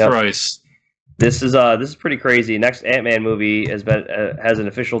 maybe thrice. This is pretty crazy. Next Ant-Man movie has an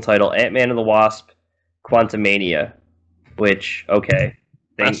official title, Ant-Man and the Wasp: Quantumania, which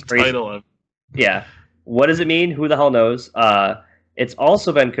Best title. Yeah. What does it mean? Who the hell knows? It's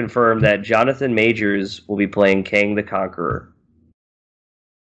also been confirmed that Jonathan Majors will be playing Kang the Conqueror.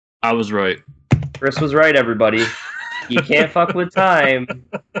 I was right. Chris was right, everybody. You can't fuck with time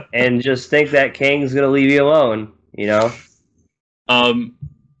and just think that Kang's going to leave you alone,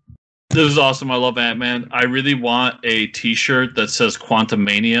 This is awesome. I love Ant-Man. I really want a t-shirt that says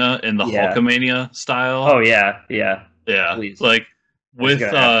Quantumania in the Hulkamania style. Oh, yeah. Yeah. Yeah. Please. Like, with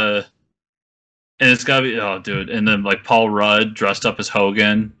and it's gotta be and then like Paul Rudd dressed up as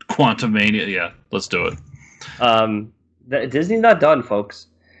Hogan, Quantumania. Yeah, let's do it. Disney's not done, folks.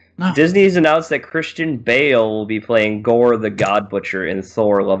 No. Disney's announced that Christian Bale will be playing Gore the God Butcher in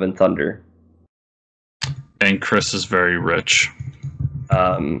Thor: Love and Thunder. And Chris is very rich.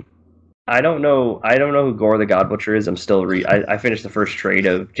 I don't know who Gore the God Butcher is. I'm still I finished the first trade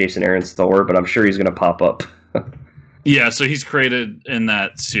of Jason Aaron's Thor, but I'm sure he's going to pop up. Yeah, so he's created in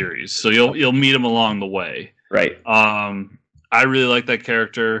that series. So you'll meet him along the way. Right. I really like that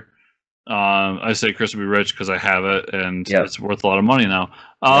character. I say Chris will be rich because I have it, and it's worth a lot of money now.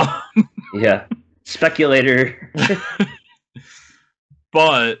 Yeah. Speculator.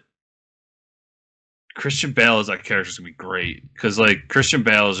 But Christian Bale as that character is going to be great because, like, Christian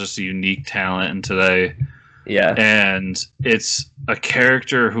Bale is just a unique talent in today. Yeah. And it's a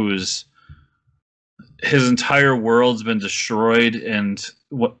character who's his entire world's been destroyed, and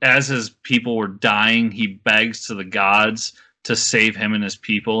as his people were dying, he begs to the gods to save him and his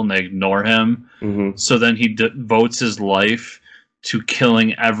people, and they ignore him. Mm-hmm. So then he devotes his life to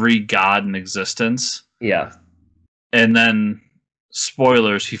killing every god in existence. Yeah. And then,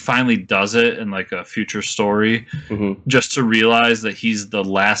 spoilers, he finally does it in like a future story, just to realize that he's the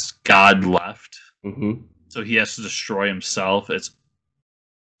last god left. Mm-hmm. So he has to destroy himself. It's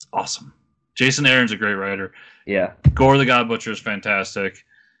awesome. Jason Aaron's a great writer. Yeah. Gore the God Butcher is fantastic.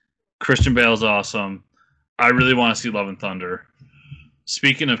 Christian Bale's awesome. I really want to see Love and Thunder.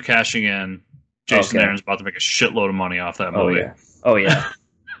 Speaking of cashing in, Jason Aaron's about to make a shitload of money off that movie. Oh yeah.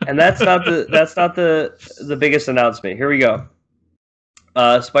 And that's not the biggest announcement. Here we go.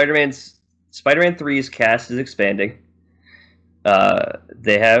 Spider-Man 3's cast is expanding.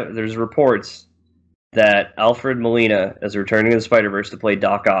 There's reports that Alfred Molina is returning to the Spider-Verse to play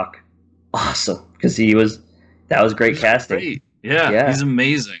Doc Ock. Awesome, because that was great casting. Great. Yeah, he's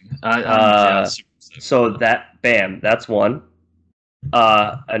amazing. So that's one.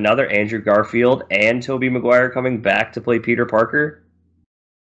 Another Andrew Garfield and Tobey Maguire coming back to play Peter Parker.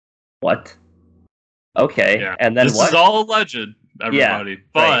 What? Okay, yeah. And then this is all alleged, everybody.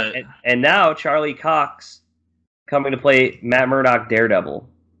 But right. and now Charlie Cox coming to play Matt Murdock Daredevil.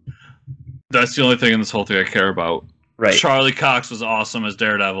 That's the only thing in this whole thing I care about. Right. Charlie Cox was awesome as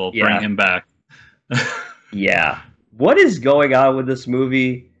Daredevil. Yeah. Bring him back. Yeah. What is going on with this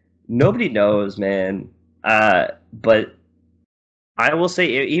movie? Nobody knows, man. But I will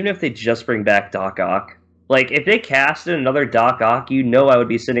say, even if they just bring back Doc Ock, like, if they casted another Doc Ock, I would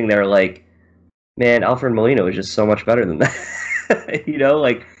be sitting there like, man, Alfred Molina was just so much better than that.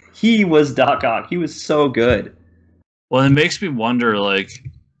 Like, he was Doc Ock. He was so good. Well, it makes me wonder, like,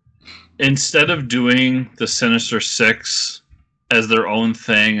 instead of doing the Sinister Six as their own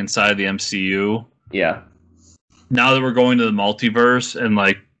thing inside the MCU, now that we're going to the multiverse, and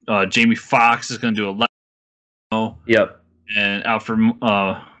like Jamie Foxx is going to do a and Alfred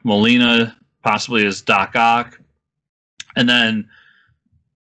Molina possibly as Doc Ock, and then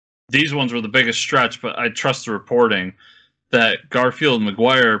these ones were the biggest stretch, but I trust the reporting that Garfield and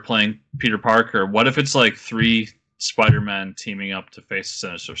Maguire are playing Peter Parker. What if it's like 3 Spider-Man teaming up to face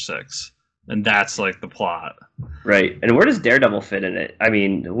Sinister Six? And that's like the plot. Right. And where does Daredevil fit in it? I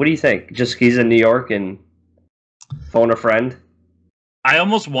mean, what do you think? Just he's in New York and phone a friend? I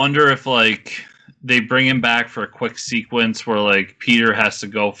almost wonder if like they bring him back for a quick sequence where like Peter has to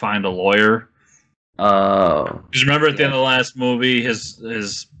go find a lawyer. Oh. Because remember at the end of the last movie,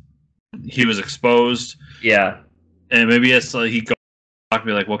 he was exposed. Yeah. And maybe it's like he goes and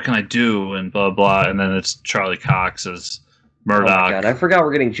be like, what can I do? And blah, blah. And then it's Charlie Cox as Murdoch. Oh my God. I forgot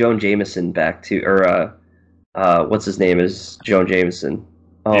we're getting Joan Jameson back too. Or, what's his name is Joan Jameson.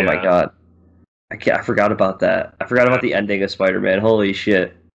 Oh my God. I forgot about that. I forgot about the ending of Spider-Man. Holy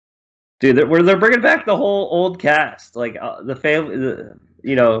shit. Dude, they're bringing back the whole old cast. Like, the family,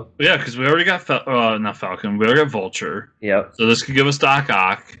 Yeah, because we already got, not Falcon, we already got Vulture. Yep. So this could give us Doc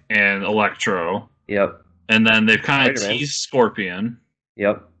Ock and Electro. Yep. And then they've kind of teased Scorpion.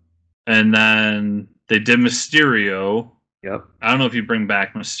 Yep. And then they did Mysterio. Yep. I don't know if you bring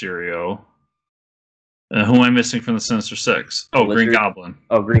back Mysterio. Who am I missing from the Sinister Six? Oh, Lizard. Green Goblin.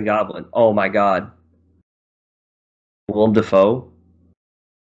 Oh, Green Goblin. Oh my God. Willem Dafoe.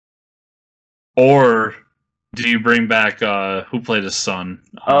 Or do you bring back who played his son?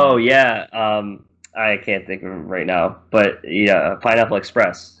 Oh yeah. I can't think of him right now, but yeah, Pineapple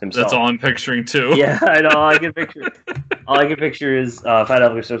Express himself. That's all I'm picturing too. Yeah, I know. All I can picture is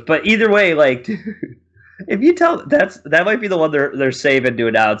Pineapple Express. But either way, like, dude, if you tell that might be the one they're saving to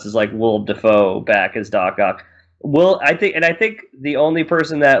announce is like Willem Dafoe back as Doc Ock. I think the only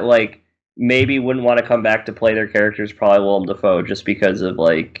person that like maybe wouldn't want to come back to play their characters, probably Willem Dafoe, just because of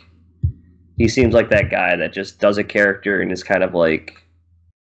like he seems like that guy that just does a character and is kind of like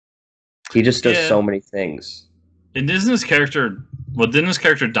he just does so many things. And didn't his character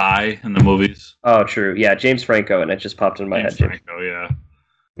die in the movies? Oh, true. Yeah, James Franco, and it just popped in my head. Franco, yeah. I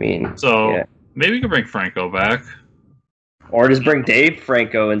mean, so maybe we could bring Franco back, or just bring Dave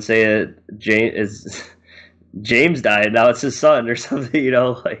Franco and say James died. Now it's his son or something. You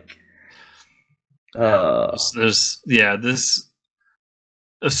know, like. This.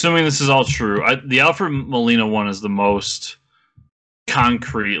 Assuming this is all true, the Alfred Molina one is the most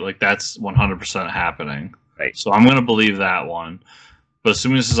concrete. Like that's 100% happening. Right. So I'm gonna believe that one. But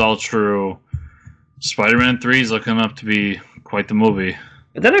assuming this is all true, Spider-Man 3 is looking up to be quite the movie.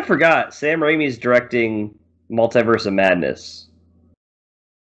 But then I forgot, Sam Raimi's directing Multiverse of Madness.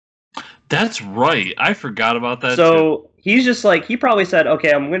 That's right. I forgot about that. So he's just like, he probably said,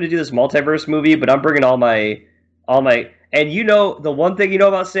 okay, I'm going to do this multiverse movie, but I'm bringing all my, and you know, the one thing you know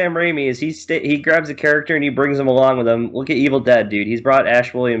about Sam Raimi is he grabs a character and he brings him along with him. Look at Evil Dead, dude. He's brought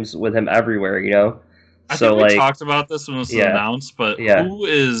Ash Williams with him everywhere, you know? I think we talked about this when it was announced, but who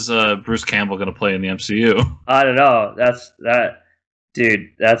is Bruce Campbell going to play in the MCU? I don't know. Dude,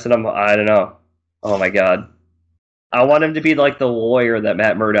 that's what I don't know. Oh my god. I want him to be like the lawyer that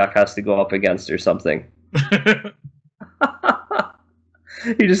Matt Murdock has to go up against or something.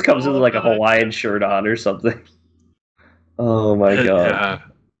 He just comes in with like a Hawaiian shirt on or something. Oh my god.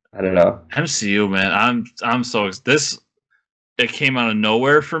 I don't know. MCU, man. I'm so it came out of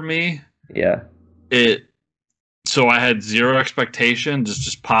nowhere for me. Yeah. So I had zero expectation,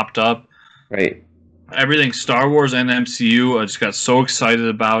 just popped up. Right. Everything Star Wars and MCU, I just got so excited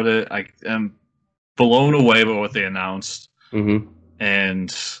about it. I am blown away by what they announced. Mm-hmm.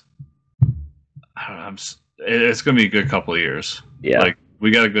 And it's going to be a good couple of years. Yeah. Like,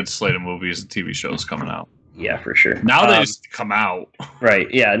 we got a good slate of movies and TV shows coming out. Yeah, for sure. Now they just come out.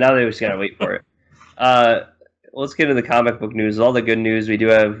 Right. Yeah, now they just got to wait for it. Let's get into the comic book news. All the good news. We do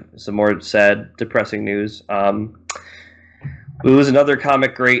have some more sad, depressing news. We lose another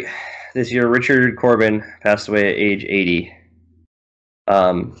comic great this year. Richard Corbin passed away at age 80.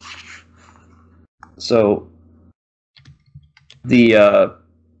 So the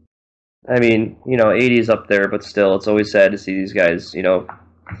I mean, you know, 80 is up there, but still, it's always sad to see these guys. You know,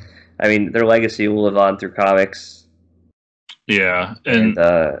 I mean, their legacy will live on through comics. Yeah, and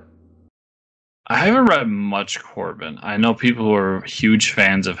I haven't read much Corbin. I know people who are huge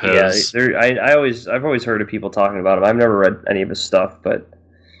fans of his. Yeah, I've always heard of people talking about him. I've never read any of his stuff, but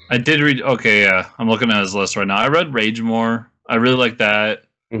I did read. Okay, yeah, I'm looking at his list right now. I read Rage More. I really like that.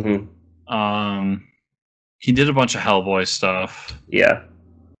 Mm-hmm. He did a bunch of Hellboy stuff. Yeah.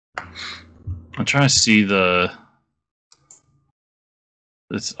 I'm trying to see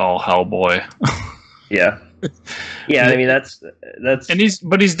it's all Hellboy. Yeah. Yeah, I mean that's and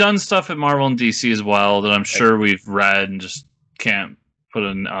he's done stuff at Marvel and DC as well that I'm sure we've read and just can't put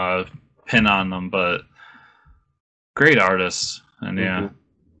a pin on them, but great artist. And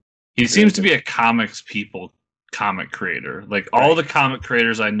he seems to be a comic creator. Like all the comic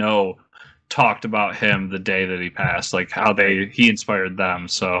creators I know talked about him the day that he passed, like how he inspired them.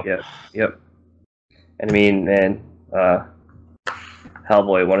 So yep. And I mean, man,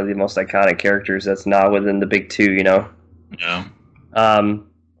 Hellboy, one of the most iconic characters that's not within the big two, you know? Yeah. All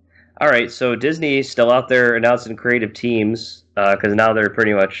right, so Disney still out there announcing creative teams, because now they're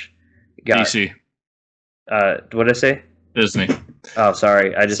pretty much got... DC. What did I say? Disney. Oh,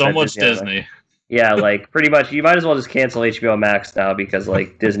 sorry. I just so much Disney. Yeah, like, pretty much, you might as well just cancel HBO Max now, because,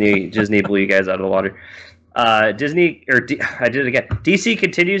 like, Disney blew you guys out of the water. I did it again. DC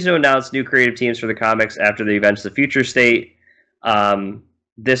continues to announce new creative teams for the comics after the events of the future state.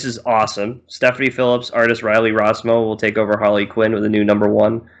 This is awesome. Stephanie Phillips, artist Riley Rossmo will take over Harley Quinn with a new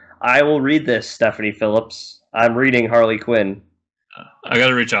 #1. I will read this, Stephanie Phillips. I'm reading Harley Quinn. I got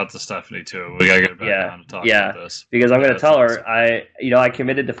to reach out to Stephanie too. We got to get back on to talk about this. Because I'm going to tell her I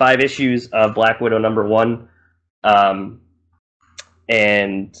committed to 5 issues of Black Widow #1,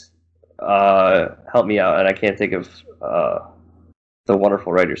 and help me out, and I can't think of the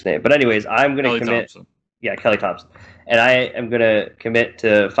wonderful writer's name. But anyways, I'm going to commit. Thompson. Yeah, Kelly Thompson. And I am going to commit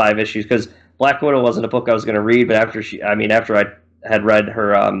to 5 issues because Black Widow wasn't a book I was going to read, but after I had read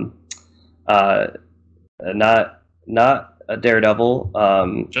her not a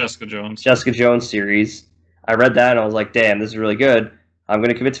Daredevil, Jessica Jones series, I read that and I was like, damn, this is really good. I'm going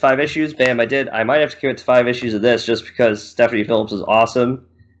to commit to 5 issues. Bam, I did. I might have to commit to 5 issues of this just because Stephanie Phillips is awesome.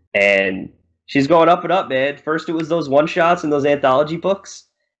 And she's going up and up, man. First it was those one-shots and those anthology books,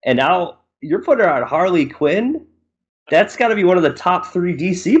 and now you're putting her on Harley Quinn? that's got to be one of the top 3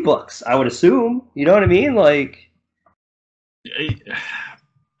 DC books, I would assume. You know what I mean? Like,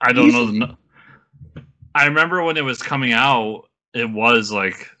 I don't know. I remember when it was coming out, it was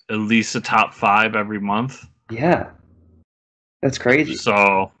like at least a top 5 every month. Yeah, that's crazy.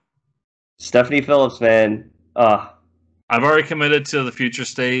 So, Stephanie Phillips, man. I've already committed to the Future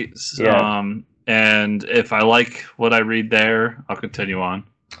States. Yeah. And if I like what I read there, I'll continue on.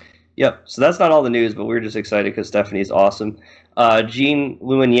 Yep. So that's not all the news, but we're just excited because Stephanie's awesome. Jean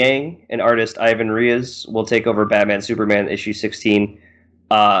Luen Yang and artist Ivan Reyes will take over Batman Superman issue 16.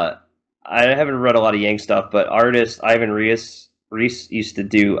 I haven't read a lot of Yang stuff, but artist Ivan Reyes used to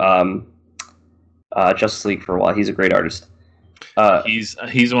do Justice League for a while. He's a great artist.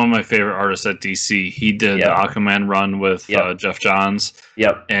 He's one of my favorite artists at DC. He did the Aquaman run with Jeff Johns.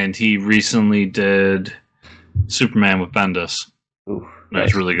 Yep. And he recently did Superman with Bendis. Ooh,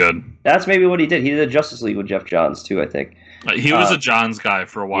 That's really good. That's maybe what he did. He did Justice League with Jeff Johns too, I think. He was a Johns guy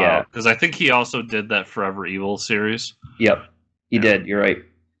for a while because I think he also did that Forever Evil series. Yep, he did. You're right.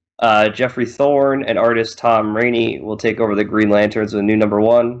 Jeffrey Thorne and artist Tom Rainey will take over the Green Lanterns with a new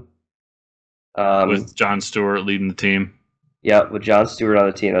 #1. With Jon Stewart leading the team. Yeah, with Jon Stewart on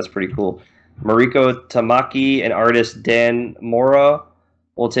the team. That's pretty cool. Mariko Tamaki and artist Dan Mora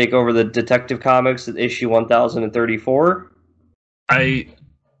will take over the Detective Comics at issue 1034.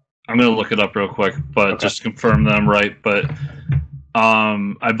 I'm going to look it up real quick, but just to confirm that I'm right. But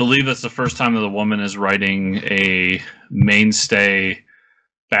I believe that's the first time that a woman is writing a mainstay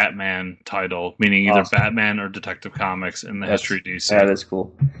Batman title, meaning either Batman or Detective Comics in the history of DC. That is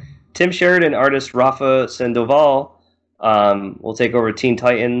cool. Tim Sheridan, artist Rafa Sandoval, will take over Teen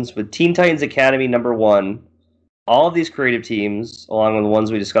Titans with Teen Titans Academy #1. All of these creative teams, along with the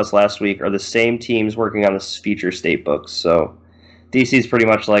ones we discussed last week, are the same teams working on the Future State books. So DC is pretty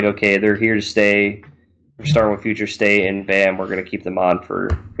much like, okay, they're here to stay. We're starting with Future State, and bam, we're going to keep them on for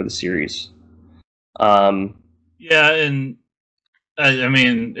the series. Yeah, and I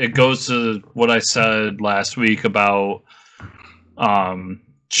mean, it goes to what I said last week about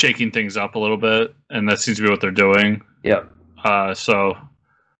shaking things up a little bit, and that seems to be what they're doing. Yep. But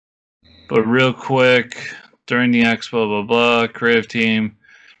real quick, during the expo, blah, blah, creative team.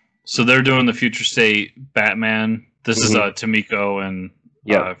 So they're doing the Future State Batman. This is Tomiko and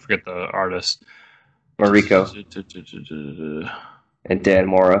I forget the artist. Mariko. And Dan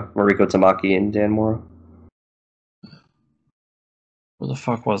Mora. Mariko Tamaki and Dan Mora. Where the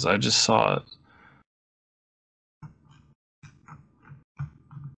fuck was I? I just saw it.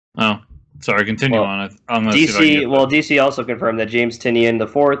 Oh, sorry. Continue on. I'm gonna DC also confirmed that James Tynion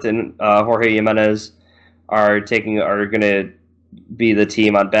IV and Jorge Jimenez are going to be the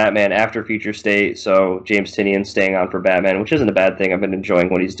team on Batman after Future State. So James Tynion staying on for Batman, which isn't a bad thing. I've been enjoying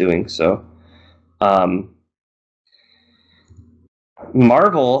what he's doing. So,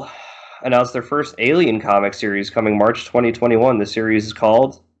 Marvel announced their first Alien comic series coming March 2021. The series is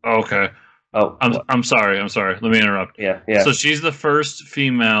called. Okay. Oh, I'm sorry. Let me interrupt. Yeah. So she's the first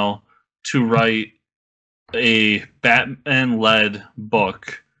female to write a Batman-led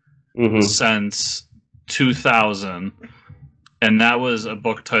book since 2000, and that was a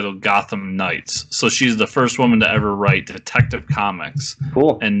book titled Gotham Knights. So she's the first woman to ever write Detective Comics.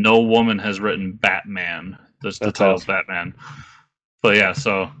 Cool. And no woman has written Batman. The title's Batman. But yeah,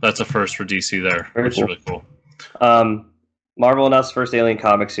 so that's a first for DC there. It's really cool. Marvel announced the first Alien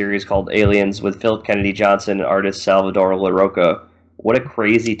comic series called Aliens with Philip Kennedy Johnson and artist Salvador Larroca. What a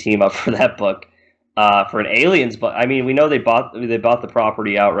crazy team up for that book. For an Aliens book, I mean, we know they bought the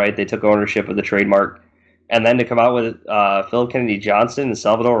property outright. They took ownership of the trademark. And then to come out with Philip Kennedy Johnson and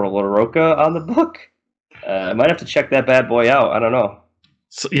Salvador Larroca on the book, I might have to check that bad boy out. I don't know.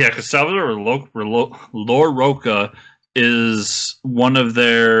 So, yeah, because Salvador Larroca is one of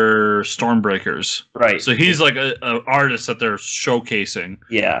their Stormbreakers. Right. So he's like an artist that they're showcasing.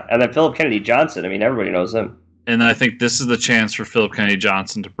 Yeah, and then Philip Kennedy Johnson, I mean, everybody knows him. And I think this is the chance for Philip Kennedy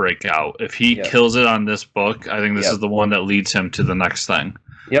Johnson to break out. If he kills it on this book, I think this is the one that leads him to the next thing.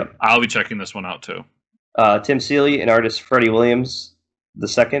 Yep. I'll be checking this one out too. Tim Seeley and artist Freddie Williams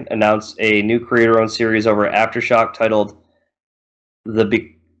II announced a new creator-owned series over Aftershock titled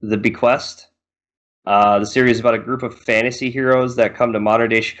The Bequest. The series is about a group of fantasy heroes that come to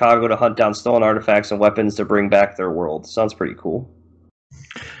modern-day Chicago to hunt down stolen artifacts and weapons to bring back their world. Sounds pretty cool.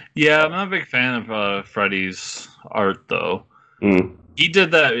 Yeah, I'm not a big fan of Freddie's art, though. He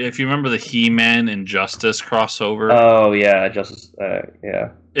did that, if you remember the He-Man and Justice crossover. Oh, yeah, Justice,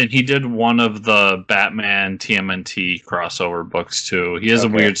 yeah. And he did one of the Batman TMNT crossover books, too. He has a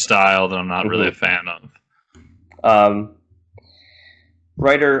weird style that I'm not really a fan of.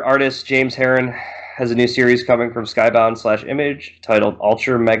 Writer-artist James Herron has a new series coming from Skybound/Image titled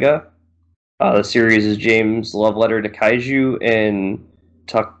Ultra Mega. The series is James' love letter to kaiju and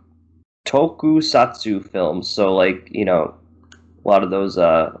tokusatsu films. So, like, you know, a lot of those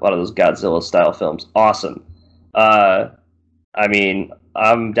Godzilla style films. Awesome. I mean,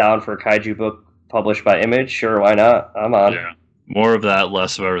 I'm down for a kaiju book published by Image. Sure, why not? I'm on. Yeah, more of that,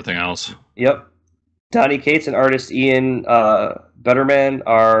 less of everything else. Yep. Donny Cates and artist Ian Betterman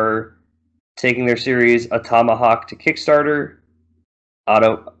are taking their series Atomahawk to Kickstarter.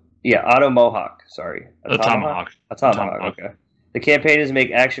 Automohawk. Sorry. Atomahawk. Atomahawk. Okay. The campaign is to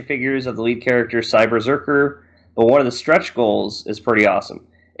make action figures of the lead character Cyber Zerker, but one of the stretch goals is pretty awesome.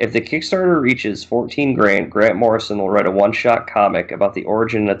 If the Kickstarter reaches $14,000, Grant Morrison will write a one-shot comic about the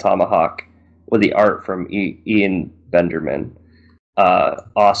origin of Tomahawk with the art from Ian Benderman.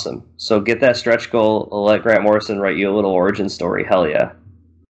 Awesome. So get that stretch goal. Let Grant Morrison write you a little origin story. Hell yeah.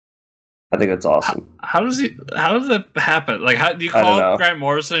 I think that's awesome. How does that happen? Like, how do you call Grant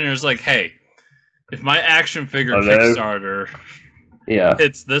Morrison and you're just like, hey, if my action figure Kickstarter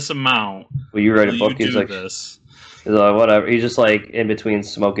hits this amount, will you write a book? He's like, this? He's like, whatever. He's just like in between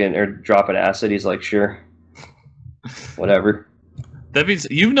smoking or dropping acid. He's like, sure, whatever. That means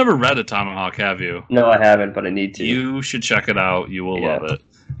you've never read a Tomahawk, have you? No, I haven't, but I need to. You should check it out. You will love it.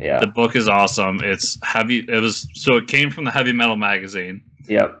 Yeah, the book is awesome. It's heavy. It came from the Heavy Metal magazine.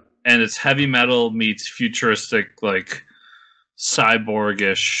 Yep. And it's heavy metal meets futuristic, like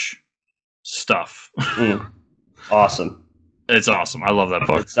cyborgish stuff. Awesome. It's awesome. I love that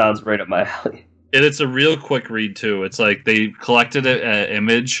book. It sounds right up my alley. And it's a real quick read too. It's like they collected it at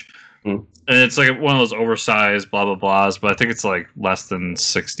Image, and it's like one of those oversized blah blah blahs. But I think it's like less than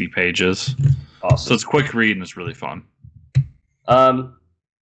 60 pages. Awesome. So it's quick read and it's really fun. All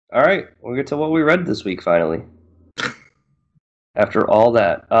right, we'll get to what we read this week finally. After all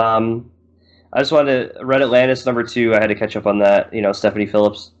that, I just wanted to read Atlantis #2. I had to catch up on that. You know, Stephanie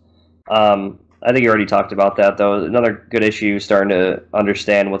Phillips. I think you already talked about that, though. Another good issue, starting to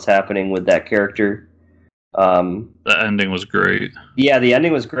understand what's happening with that character. The ending was great. Yeah, the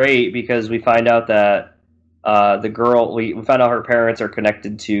ending was great because we find out that the girl, we found out her parents are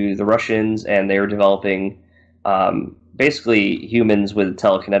connected to the Russians, and they were developing basically humans with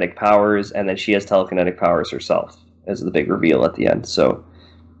telekinetic powers, and then she has telekinetic powers herself, as the big reveal at the end. So,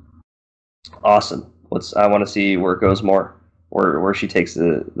 awesome. I want to see where it goes more. Where she takes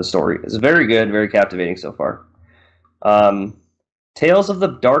the story. It's very good, very captivating so far. Tales of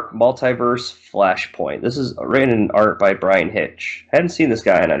the Dark Multiverse Flashpoint. This is written in art by Brian Hitch. I hadn't seen this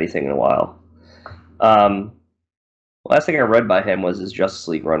guy in anything in a while. Last thing I read by him was his Justice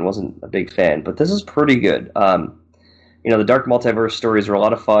League run. Wasn't a big fan, but this is pretty good. You know, the Dark Multiverse stories are a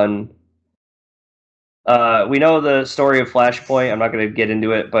lot of fun. We know the story of Flashpoint. I'm not going to get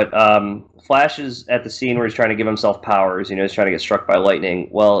into it, but Flash is at the scene where he's trying to give himself powers. You know, he's trying to get struck by lightning.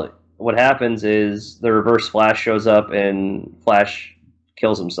 Well, what happens is the Reverse Flash shows up and Flash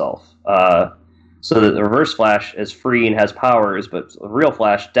kills himself. So that the Reverse Flash is free and has powers, but the real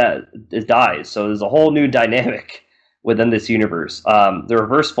Flash dies. So there's a whole new dynamic within this universe. The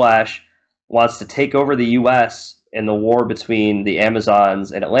Reverse Flash wants to take over the U.S. in the war between the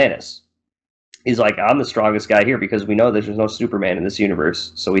Amazons and Atlantis. He's like, I'm the strongest guy here because we know there's no Superman in this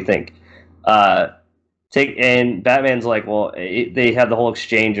universe, so we think. And Batman's like, well, they have the whole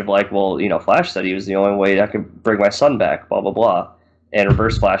exchange of like, well, you know, Flash said he was the only way I could bring my son back, blah, blah, blah. And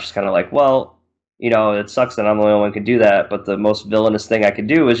Reverse Flash is kind of like, well, you know, it sucks that I'm the only one who can do that, but the most villainous thing I could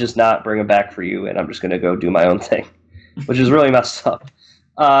do is just not bring him back for you, and I'm just going to go do my own thing, which is really messed up.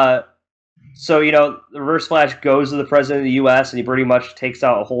 So, you know, the Reverse Flash goes to the president of the U.S., and he pretty much takes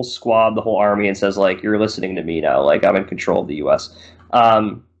out a whole squad, the whole army, and says, like, you're listening to me now. Like, I'm in control of the U.S.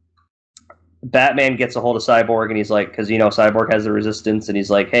 Batman gets a hold of Cyborg, and he's like, because, you know, Cyborg has the Resistance, and he's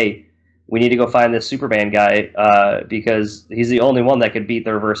like, hey, we need to go find this Superman guy because he's the only one that could beat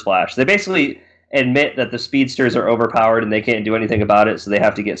the Reverse Flash. They basically admit that the speedsters are overpowered, and they can't do anything about it, so they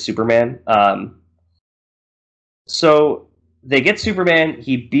have to get Superman. So they get Superman,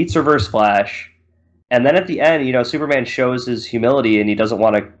 he beats Reverse Flash, and then at the end, you know, Superman shows his humility and he doesn't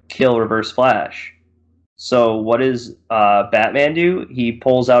want to kill Reverse Flash. So what does Batman do? He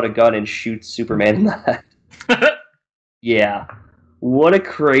pulls out a gun and shoots Superman in the head. Yeah. What a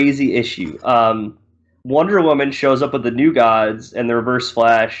crazy issue. Wonder Woman shows up with the New Gods, and the Reverse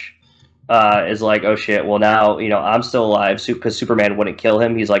Flash is like, oh shit, well now, you know, I'm still alive because Superman wouldn't kill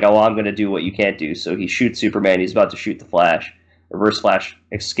him. He's like, oh, well, I'm going to do what you can't do. So he shoots Superman. He's about to shoot the Flash. Reverse Flash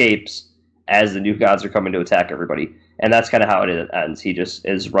escapes as the New Gods are coming to attack everybody. And that's kind of how it ends. He just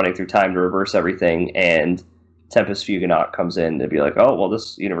is running through time to reverse everything, and Tempest Fugonaut comes in to be like, oh, well,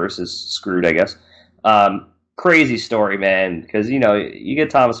 this universe is screwed, I guess. Crazy story, man, because you get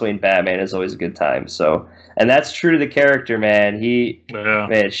Thomas Wayne Batman is always a good time. So, and that's true to the character, man.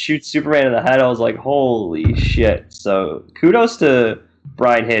 Man, shoots Superman in the head. I was like, holy shit. So kudos to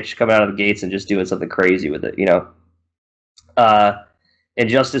Brian Hitch coming out of the gates and just doing something crazy with it,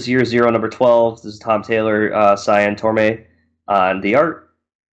 Injustice Year Zero, number 12. This is Tom Taylor, Cyan Torme on the art.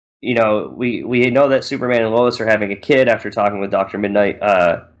 We know that Superman and Lois are having a kid after talking with Dr. Midnight.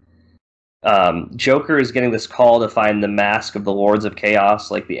 Joker is getting this call to find the mask of the Lords of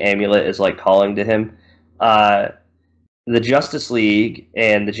Chaos, like the amulet is like calling to him. The Justice League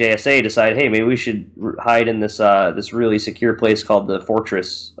and the JSA decide, hey, maybe we should hide in this really secure place called the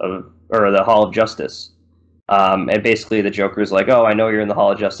the Hall of Justice. And basically the Joker's like, oh, I know you're in the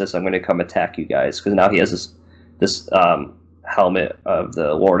Hall of Justice, I'm going to come attack you guys, because now he has this helmet of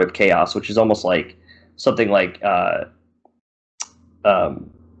the Lord of Chaos, which is almost like something like the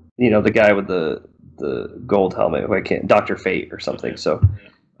guy with the gold helmet, Dr. Fate or something. So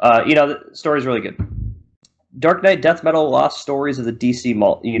the story's really good. Dark Knight Death Metal Lost Stories of the DC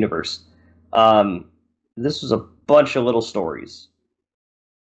Universe. This was a bunch of little stories.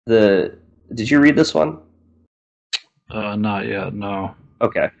 Did you read this one? Not yet, no.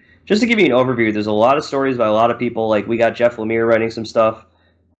 Okay. Just to give you an overview, there's a lot of stories by a lot of people. Like, we got Jeff Lemire writing some stuff.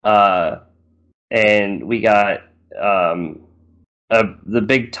 And we got the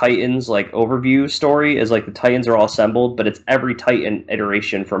big Titans, like, overview story is, like, the Titans are all assembled, but it's every Titan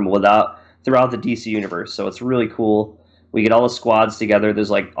iteration throughout the DC universe. So it's really cool. We get all the squads together.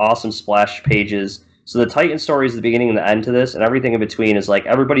 There's, like, awesome splash pages. So the Titan story is the beginning and the end to this, and everything in between is, like,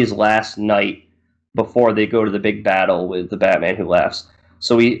 everybody's last night before they go to the big battle with the Batman Who Laughs.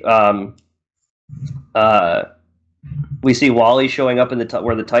 So we see Wally showing up in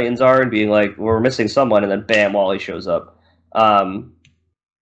where the Titans are and being like, we're missing someone, and then bam, Wally shows up.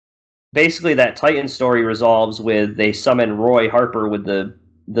 Basically, that Titan story resolves with they summon Roy Harper with the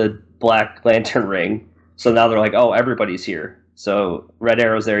Black Lantern ring. So now they're like, oh, everybody's here. So Red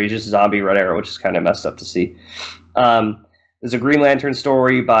Arrow's there. He's just zombie Red Arrow, which is kind of messed up to see. There's a Green Lantern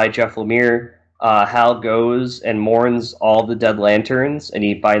story by Jeff Lemire. Hal goes and mourns all the dead lanterns, and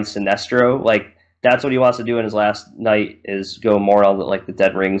he finds Sinestro. Like, that's what he wants to do in his last night, is go mourn all the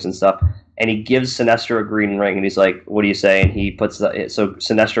dead rings and stuff. And he gives Sinestro a green ring, and he's like, what do you say? And he puts so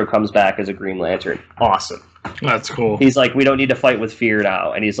Sinestro comes back as a Green Lantern. Awesome. That's cool. He's like, we don't need to fight with fear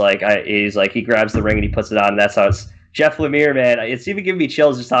now. And he's like, he grabs the ring and he puts it on, and that's how it's Jeff Lemire, man. It's even giving me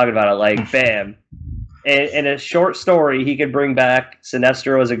chills just talking about it. Like, bam. In a short story, he could bring back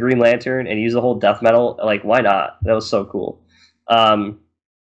Sinestro as a Green Lantern and use the whole death metal. Like, why not? That was so cool.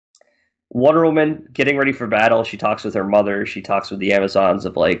 Wonder Woman getting ready for battle. She talks with her mother. She talks with the Amazons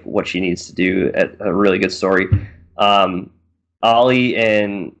of like what she needs to do. A really good story. Ollie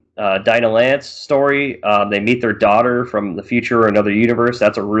and Dinah Lance story. They meet their daughter from the future or another universe.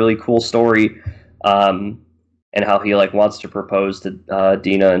 That's a really cool story. And how he like wants to propose to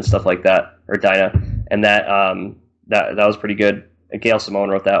Dina and stuff like that, or Dinah, and that was pretty good. Gail Simone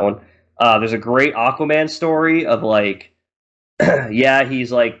wrote that one. There's a great Aquaman story of like, yeah,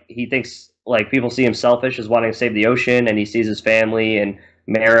 he's like, he thinks like people see him selfish as wanting to save the ocean, and he sees his family and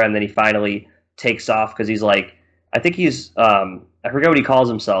Mara, and then he finally takes off because he's like, I think he's I forget what he calls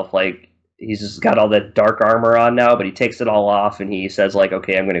himself. Like, he's just got all that dark armor on now, but he takes it all off and he says like,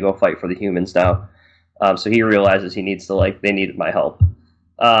 okay, I'm going to go fight for the humans now. So he realizes he needs to they needed my help.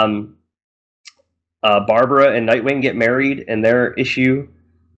 Barbara and Nightwing get married in their issue.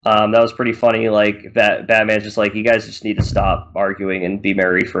 That was pretty funny. Like, Batman's just like, you guys just need to stop arguing and be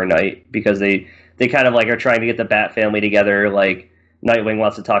married for a night, because they kind of like are trying to get the Bat family together. Like, Nightwing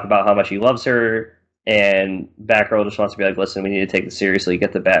wants to talk about how much he loves her, and Batgirl just wants to be like, listen, we need to take this seriously,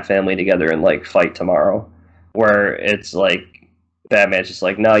 get the Bat family together and like fight tomorrow. Where it's like, Batman's just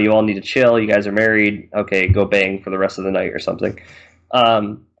like, no, you all need to chill. You guys are married. Okay, go bang for the rest of the night or something.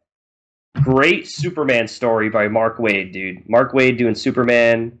 Great Superman story by Mark Waid, dude. Mark Waid doing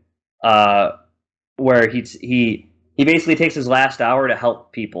Superman, where he basically takes his last hour to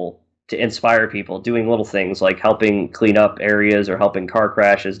help people, to inspire people, doing little things like helping clean up areas or helping car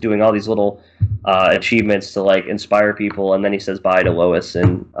crashes, doing all these little achievements to like inspire people, and then he says bye to Lois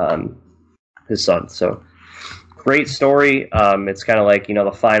and his son. So great story. It's kind of like,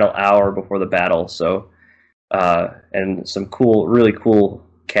 the final hour before the battle. So and some cool, really cool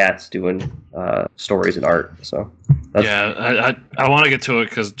cats doing stories and art. So yeah, I want to get to it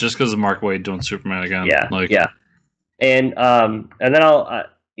because of Mark Waid doing Superman again. Yeah, and then I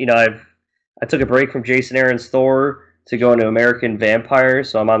took a break from Jason Aaron's Thor to go into American Vampire.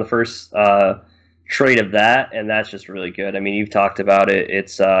 So I'm on the first trade of that, and that's just really good. I mean, you've talked about it.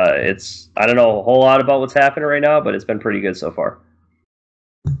 It's I don't know a whole lot about what's happening right now, but it's been pretty good so far.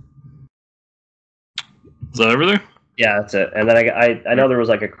 Is that everything? Yeah, that's it. And then I know there was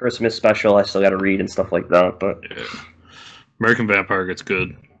like a Christmas special I still got to read and stuff like that. But yeah. American Vampire gets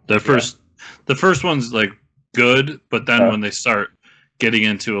good. The first one's like good, but then when they start getting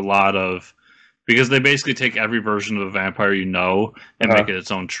into a lot of, because they basically take every version of a vampire and make it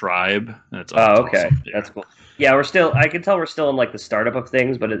its own tribe. And it's okay, awesome. Yeah. That's cool. Yeah, I can tell we're still in like the startup of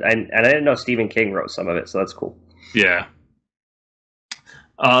things, but and I didn't know Stephen King wrote some of it, so that's cool. Yeah.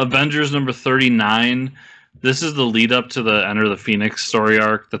 Avengers number 39. This is the lead up to the Enter the Phoenix story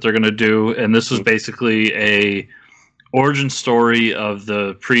arc that they're going to do, and this was basically a origin story of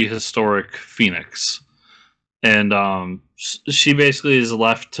the prehistoric Phoenix, and she basically is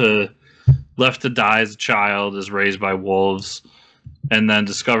left to die as a child, is raised by wolves, and then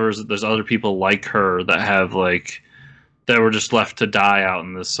discovers that there's other people like her that have that were just left to die out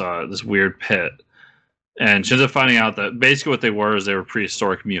in this this weird pit, and she ends up finding out that basically what they were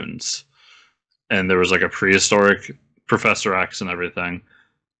prehistoric mutants. And there was like a prehistoric Professor X and everything.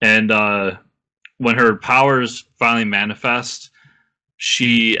 And when her powers finally manifest,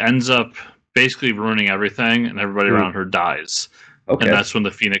 she ends up basically ruining everything, and everybody around her dies. Okay. And that's when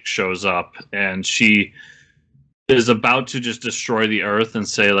the Phoenix shows up, and she is about to just destroy the Earth and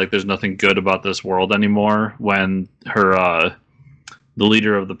say like there's nothing good about this world anymore, when her the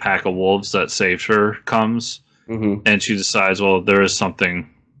leader of the pack of wolves that saved her comes, and she decides, well, there is something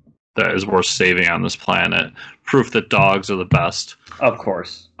that is worth saving on this planet. Proof that dogs are the best. Of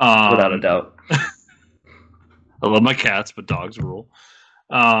course. Without a doubt. I love my cats, but dogs rule.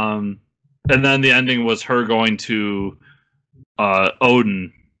 And then the ending was her going to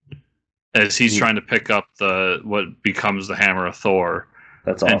Odin as he's trying to pick up what becomes the Hammer of Thor.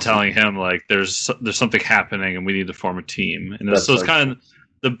 That's awesome. And telling him like there's something happening and we need to form a team. And so it's kind of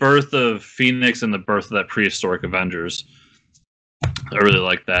the birth of Phoenix and the birth of that prehistoric Avengers. I really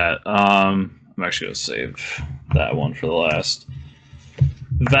like that. I'm actually going to save that one for the last.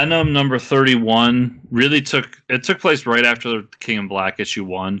 Venom number 31 took place right after King in Black issue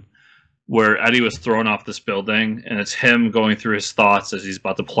 1, where Eddie was thrown off this building, and it's him going through his thoughts as he's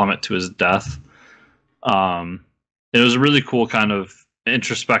about to plummet to his death. It was a really cool kind of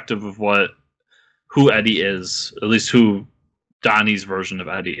introspective of who Eddie is, at least who Donnie's version of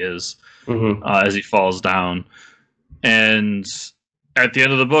Eddie is, as he falls down. And at the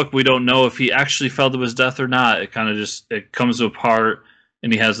end of the book, we don't know if he actually fell to his death or not. It kind of it comes to a part,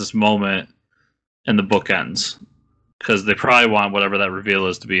 and he has this moment, and the book ends. Because they probably want whatever that reveal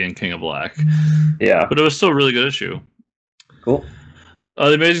is to be in King of Black. Yeah. But it was still a really good issue. Cool.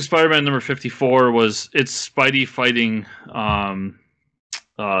 The Amazing Spider-Man number 54 it's Spidey fighting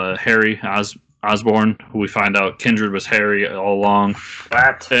Harry Osborn, who we find out Kindred was Harry all along.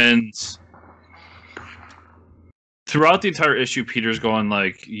 What? And throughout the entire issue, Peter's going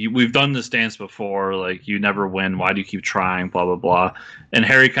like, we've done this dance before, like, you never win, why do you keep trying, blah, blah, blah. And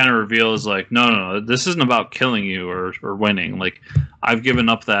Harry kind of reveals, like, no, this isn't about killing you or winning. Like, I've given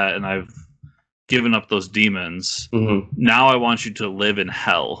up that, and I've given up those demons. Now I want you to live in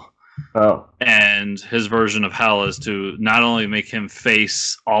hell. Oh. And his version of hell is to not only make him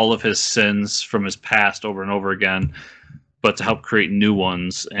face all of his sins from his past over and over again, but to help create new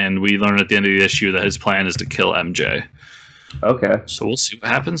ones. And we learn at the end of the issue that his plan is to kill MJ. Okay. So we'll see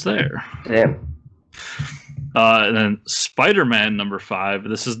what happens there. Damn. And then Spider-Man number 5.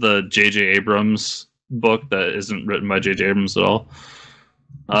 This is the J.J. Abrams book that isn't written by J.J. Abrams at all.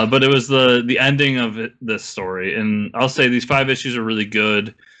 But it was the ending of this story. And I'll say these 5 issues are really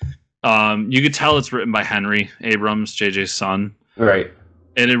good. You could tell it's written by Henry Abrams, JJ's son. Right.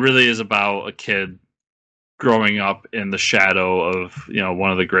 And it really is about a kid growing up in the shadow of, one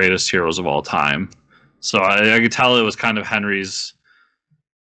of the greatest heroes of all time. So I could tell it was kind of Henry's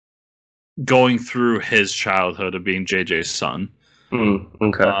going through his childhood of being JJ's son.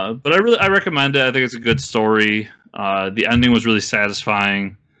 Okay. But I recommend it. I think it's a good story. The ending was really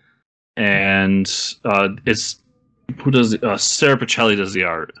satisfying. And it's Sarah Pichelli does the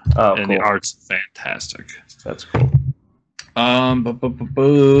art. Oh, and cool. The art's fantastic. That's cool.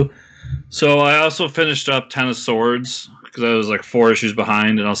 So I also finished up 10 of Swords because I was like 4 issues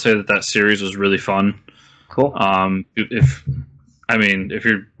behind, and I'll say that series was really fun. Cool. If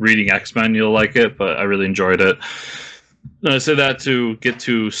you're reading X-Men, you'll like it, but I really enjoyed it. And I say that to get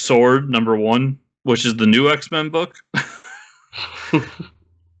to S.W.O.R.D number 1, which is the new X-Men book.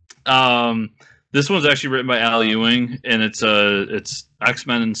 This one's actually written by Al Ewing, and it's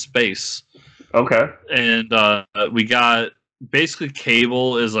X-Men in space. Okay. And we got basically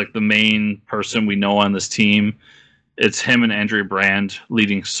Cable is like the main person we know on this team. It's him and Andrea Brand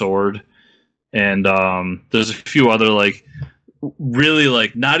leading S.W.O.R.D. And there's a few other like really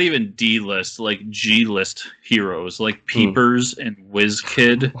like not even D-list, like G-list heroes like Peepers and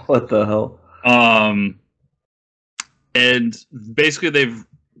WizKid. What the hell? And basically they've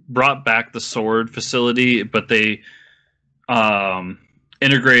brought back the S.W.O.R.D facility, but they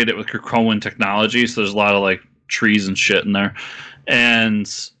integrated it with Krakoan technology, so there's a lot of like trees and shit in there. And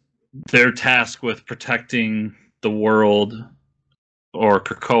they're tasked with protecting the world or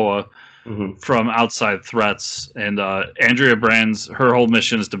Krakoa from outside threats. And Andrea Brand's her whole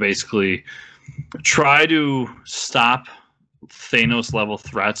mission is to basically try to stop Thanos level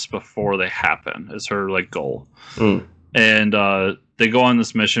threats before they happen. Is her like goal. And they go on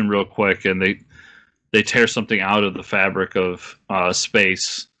this mission real quick, and they tear something out of the fabric of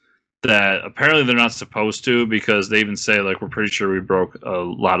space that apparently they're not supposed to, because they even say like we're pretty sure we broke a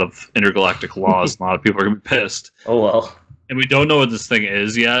lot of intergalactic laws. And a lot of people are gonna be pissed. Oh well. And we don't know what this thing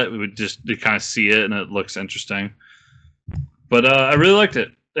is yet. We would just kind of see it, and it looks interesting. But I really liked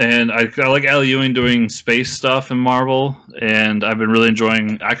it, and I like Al Ewing doing space stuff in Marvel, and I've been really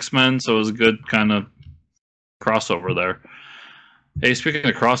enjoying X-Men, so it was a good kind of crossover there. Hey, speaking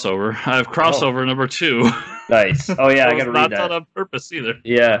of crossover, I have crossover number 2. Nice. Oh yeah, I gotta read that. Not done on purpose either.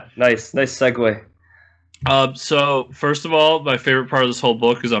 Yeah, nice segue. So first of all, my favorite part of this whole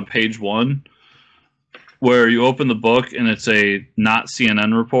book is on page 1, where you open the book and it's a not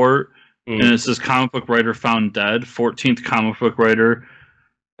CNN report, and it says comic book writer found dead, 14th comic book writer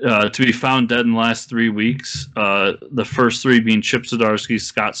to be found dead in the last 3 weeks. The first 3 being Chip Zdarsky,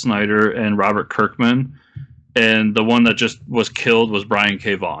 Scott Snyder, and Robert Kirkman. And the one that just was killed was Brian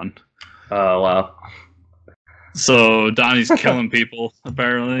K. Vaughan. Oh, wow. So Donnie's killing people,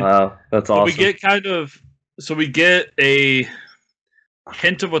 apparently. Wow, that's awesome. We get a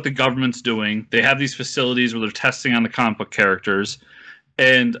hint of what the government's doing. They have these facilities where they're testing on the comic book characters.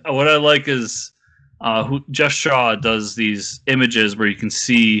 And what I like is Jeff Shaw does these images where you can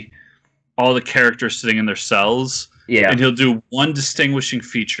see all the characters sitting in their cells. Yeah. And he'll do one distinguishing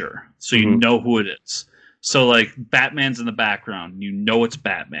feature, so you know who it is. So, like, Batman's in the background, you know it's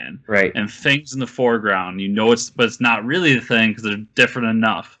Batman. Right. And things in the foreground, you know but it's not really the thing because they're different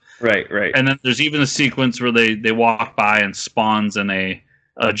enough. Right. And then there's even a sequence where they walk by and Spawn's in a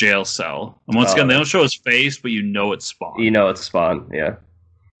jail cell. And once again, they don't show his face, but you know it's Spawn. You know it's Spawn, yeah.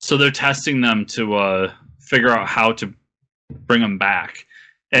 So they're testing them to figure out how to bring them back.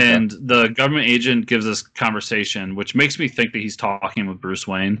 And the government agent gives this conversation, which makes me think that he's talking with Bruce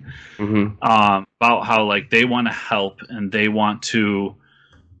Wayne about how like they want to help and they want to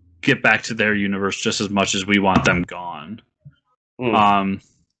get back to their universe just as much as we want them gone. And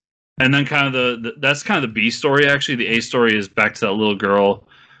then kind of that's kind of the B story. Actually, the A story is back to that little girl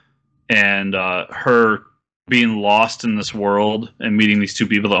and her being lost in this world and meeting these 2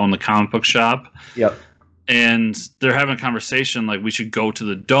 people that own the comic book shop. Yep. And they're having a conversation like we should go to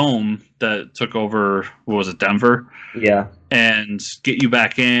the dome that took over, what was it, Denver? Yeah. And get you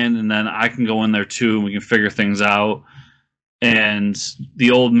back in, and then I can go in there too, and we can figure things out. And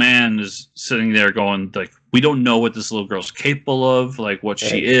the old man is sitting there going, like, we don't know what this little girl's capable of, like what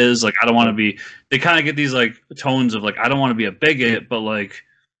she is. Like, I don't want to be. They kind of get these like tones of like, I don't want to be a bigot, but like,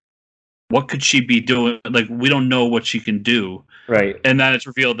 what could she be doing? Like, we don't know what she can do. Right. And then it's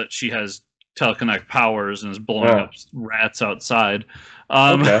revealed that she has telekinetic powers and is blowing up rats outside.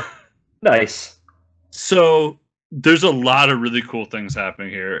 Nice. So there's a lot of really cool things happening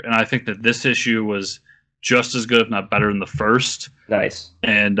here, and I think that this issue was just as good, if not better, than the first. Nice.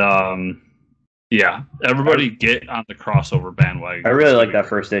 And everybody get on the crossover bandwagon. I really like that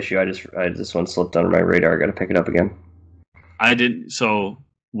first issue. This one slipped under my radar. I got to pick it up again. I didn't. So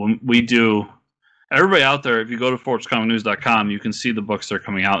when we do. Everybody out there, if you go to ForgeComicNews.com, you can see the books that are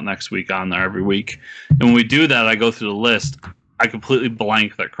coming out next week on there every week. And when we do that, I go through the list. I completely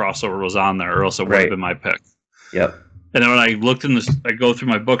blank that crossover was on there, or else it would have been my pick. Yep. And then when I looked in this, I go through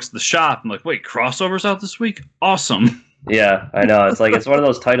my books at the shop. I'm like, wait, crossover's out this week? Awesome. Yeah, I know. It's like it's one of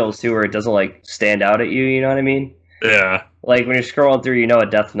those titles too where it doesn't like stand out at you. You know what I mean? Yeah. Like when you're scrolling through, you know, a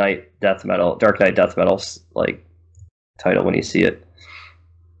Dark Knight Death Metal like title when you see it.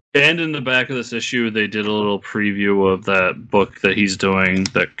 And in the back of this issue, they did a little preview of that book that he's doing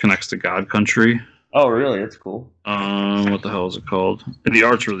that connects to God Country. Oh, really? That's cool. What the hell is it called? The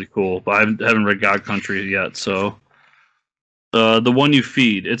art's really cool, but I haven't read God Country yet. So, The One You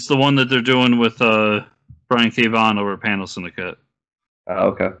Feed. It's the one that they're doing with Brian K. Vaughan over at Panel Syndicate. Oh,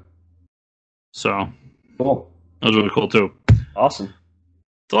 okay. So, cool. That was really cool too. Awesome.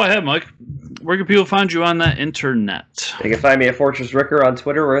 That's all I have, Mike. Where can people find you on that internet? They can find me at Fortress Ricker on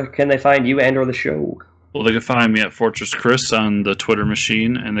Twitter. Where can they find you and or the show? Well, they can find me at Fortress Chris on the Twitter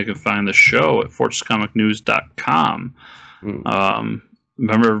machine, and they can find the show at fortresscomicnews.com.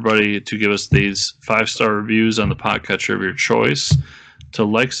 Remember, everybody, to give us these 5-star reviews on the podcatcher of your choice, to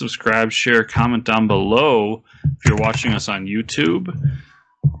like, subscribe, share, comment down below if you're watching us on YouTube,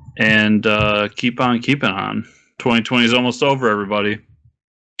 and keep on keeping on. 2020 is almost over, everybody.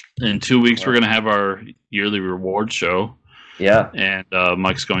 In 2 weeks, we're going to have our yearly reward show. Yeah. And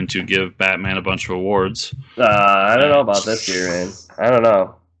Mike's going to give Batman a bunch of awards. I don't know about this year, man. I don't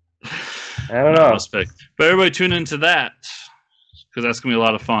know. But everybody tune into that, because that's going to be a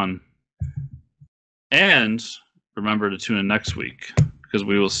lot of fun. And remember to tune in next week, because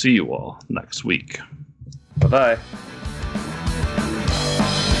we will see you all next week. Bye-bye.